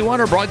interviews with anyone,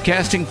 or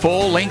broadcasting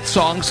full-length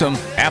songs from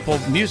Apple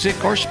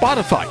Music or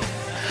Spotify.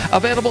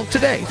 Available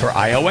today for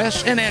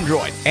iOS and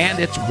Android, and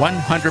it's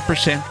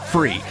 100%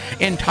 free,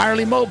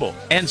 entirely mobile,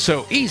 and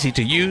so easy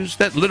to use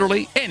that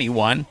literally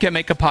anyone can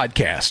make a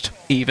podcast,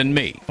 even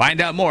me.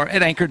 Find out more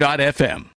at Anchor.fm.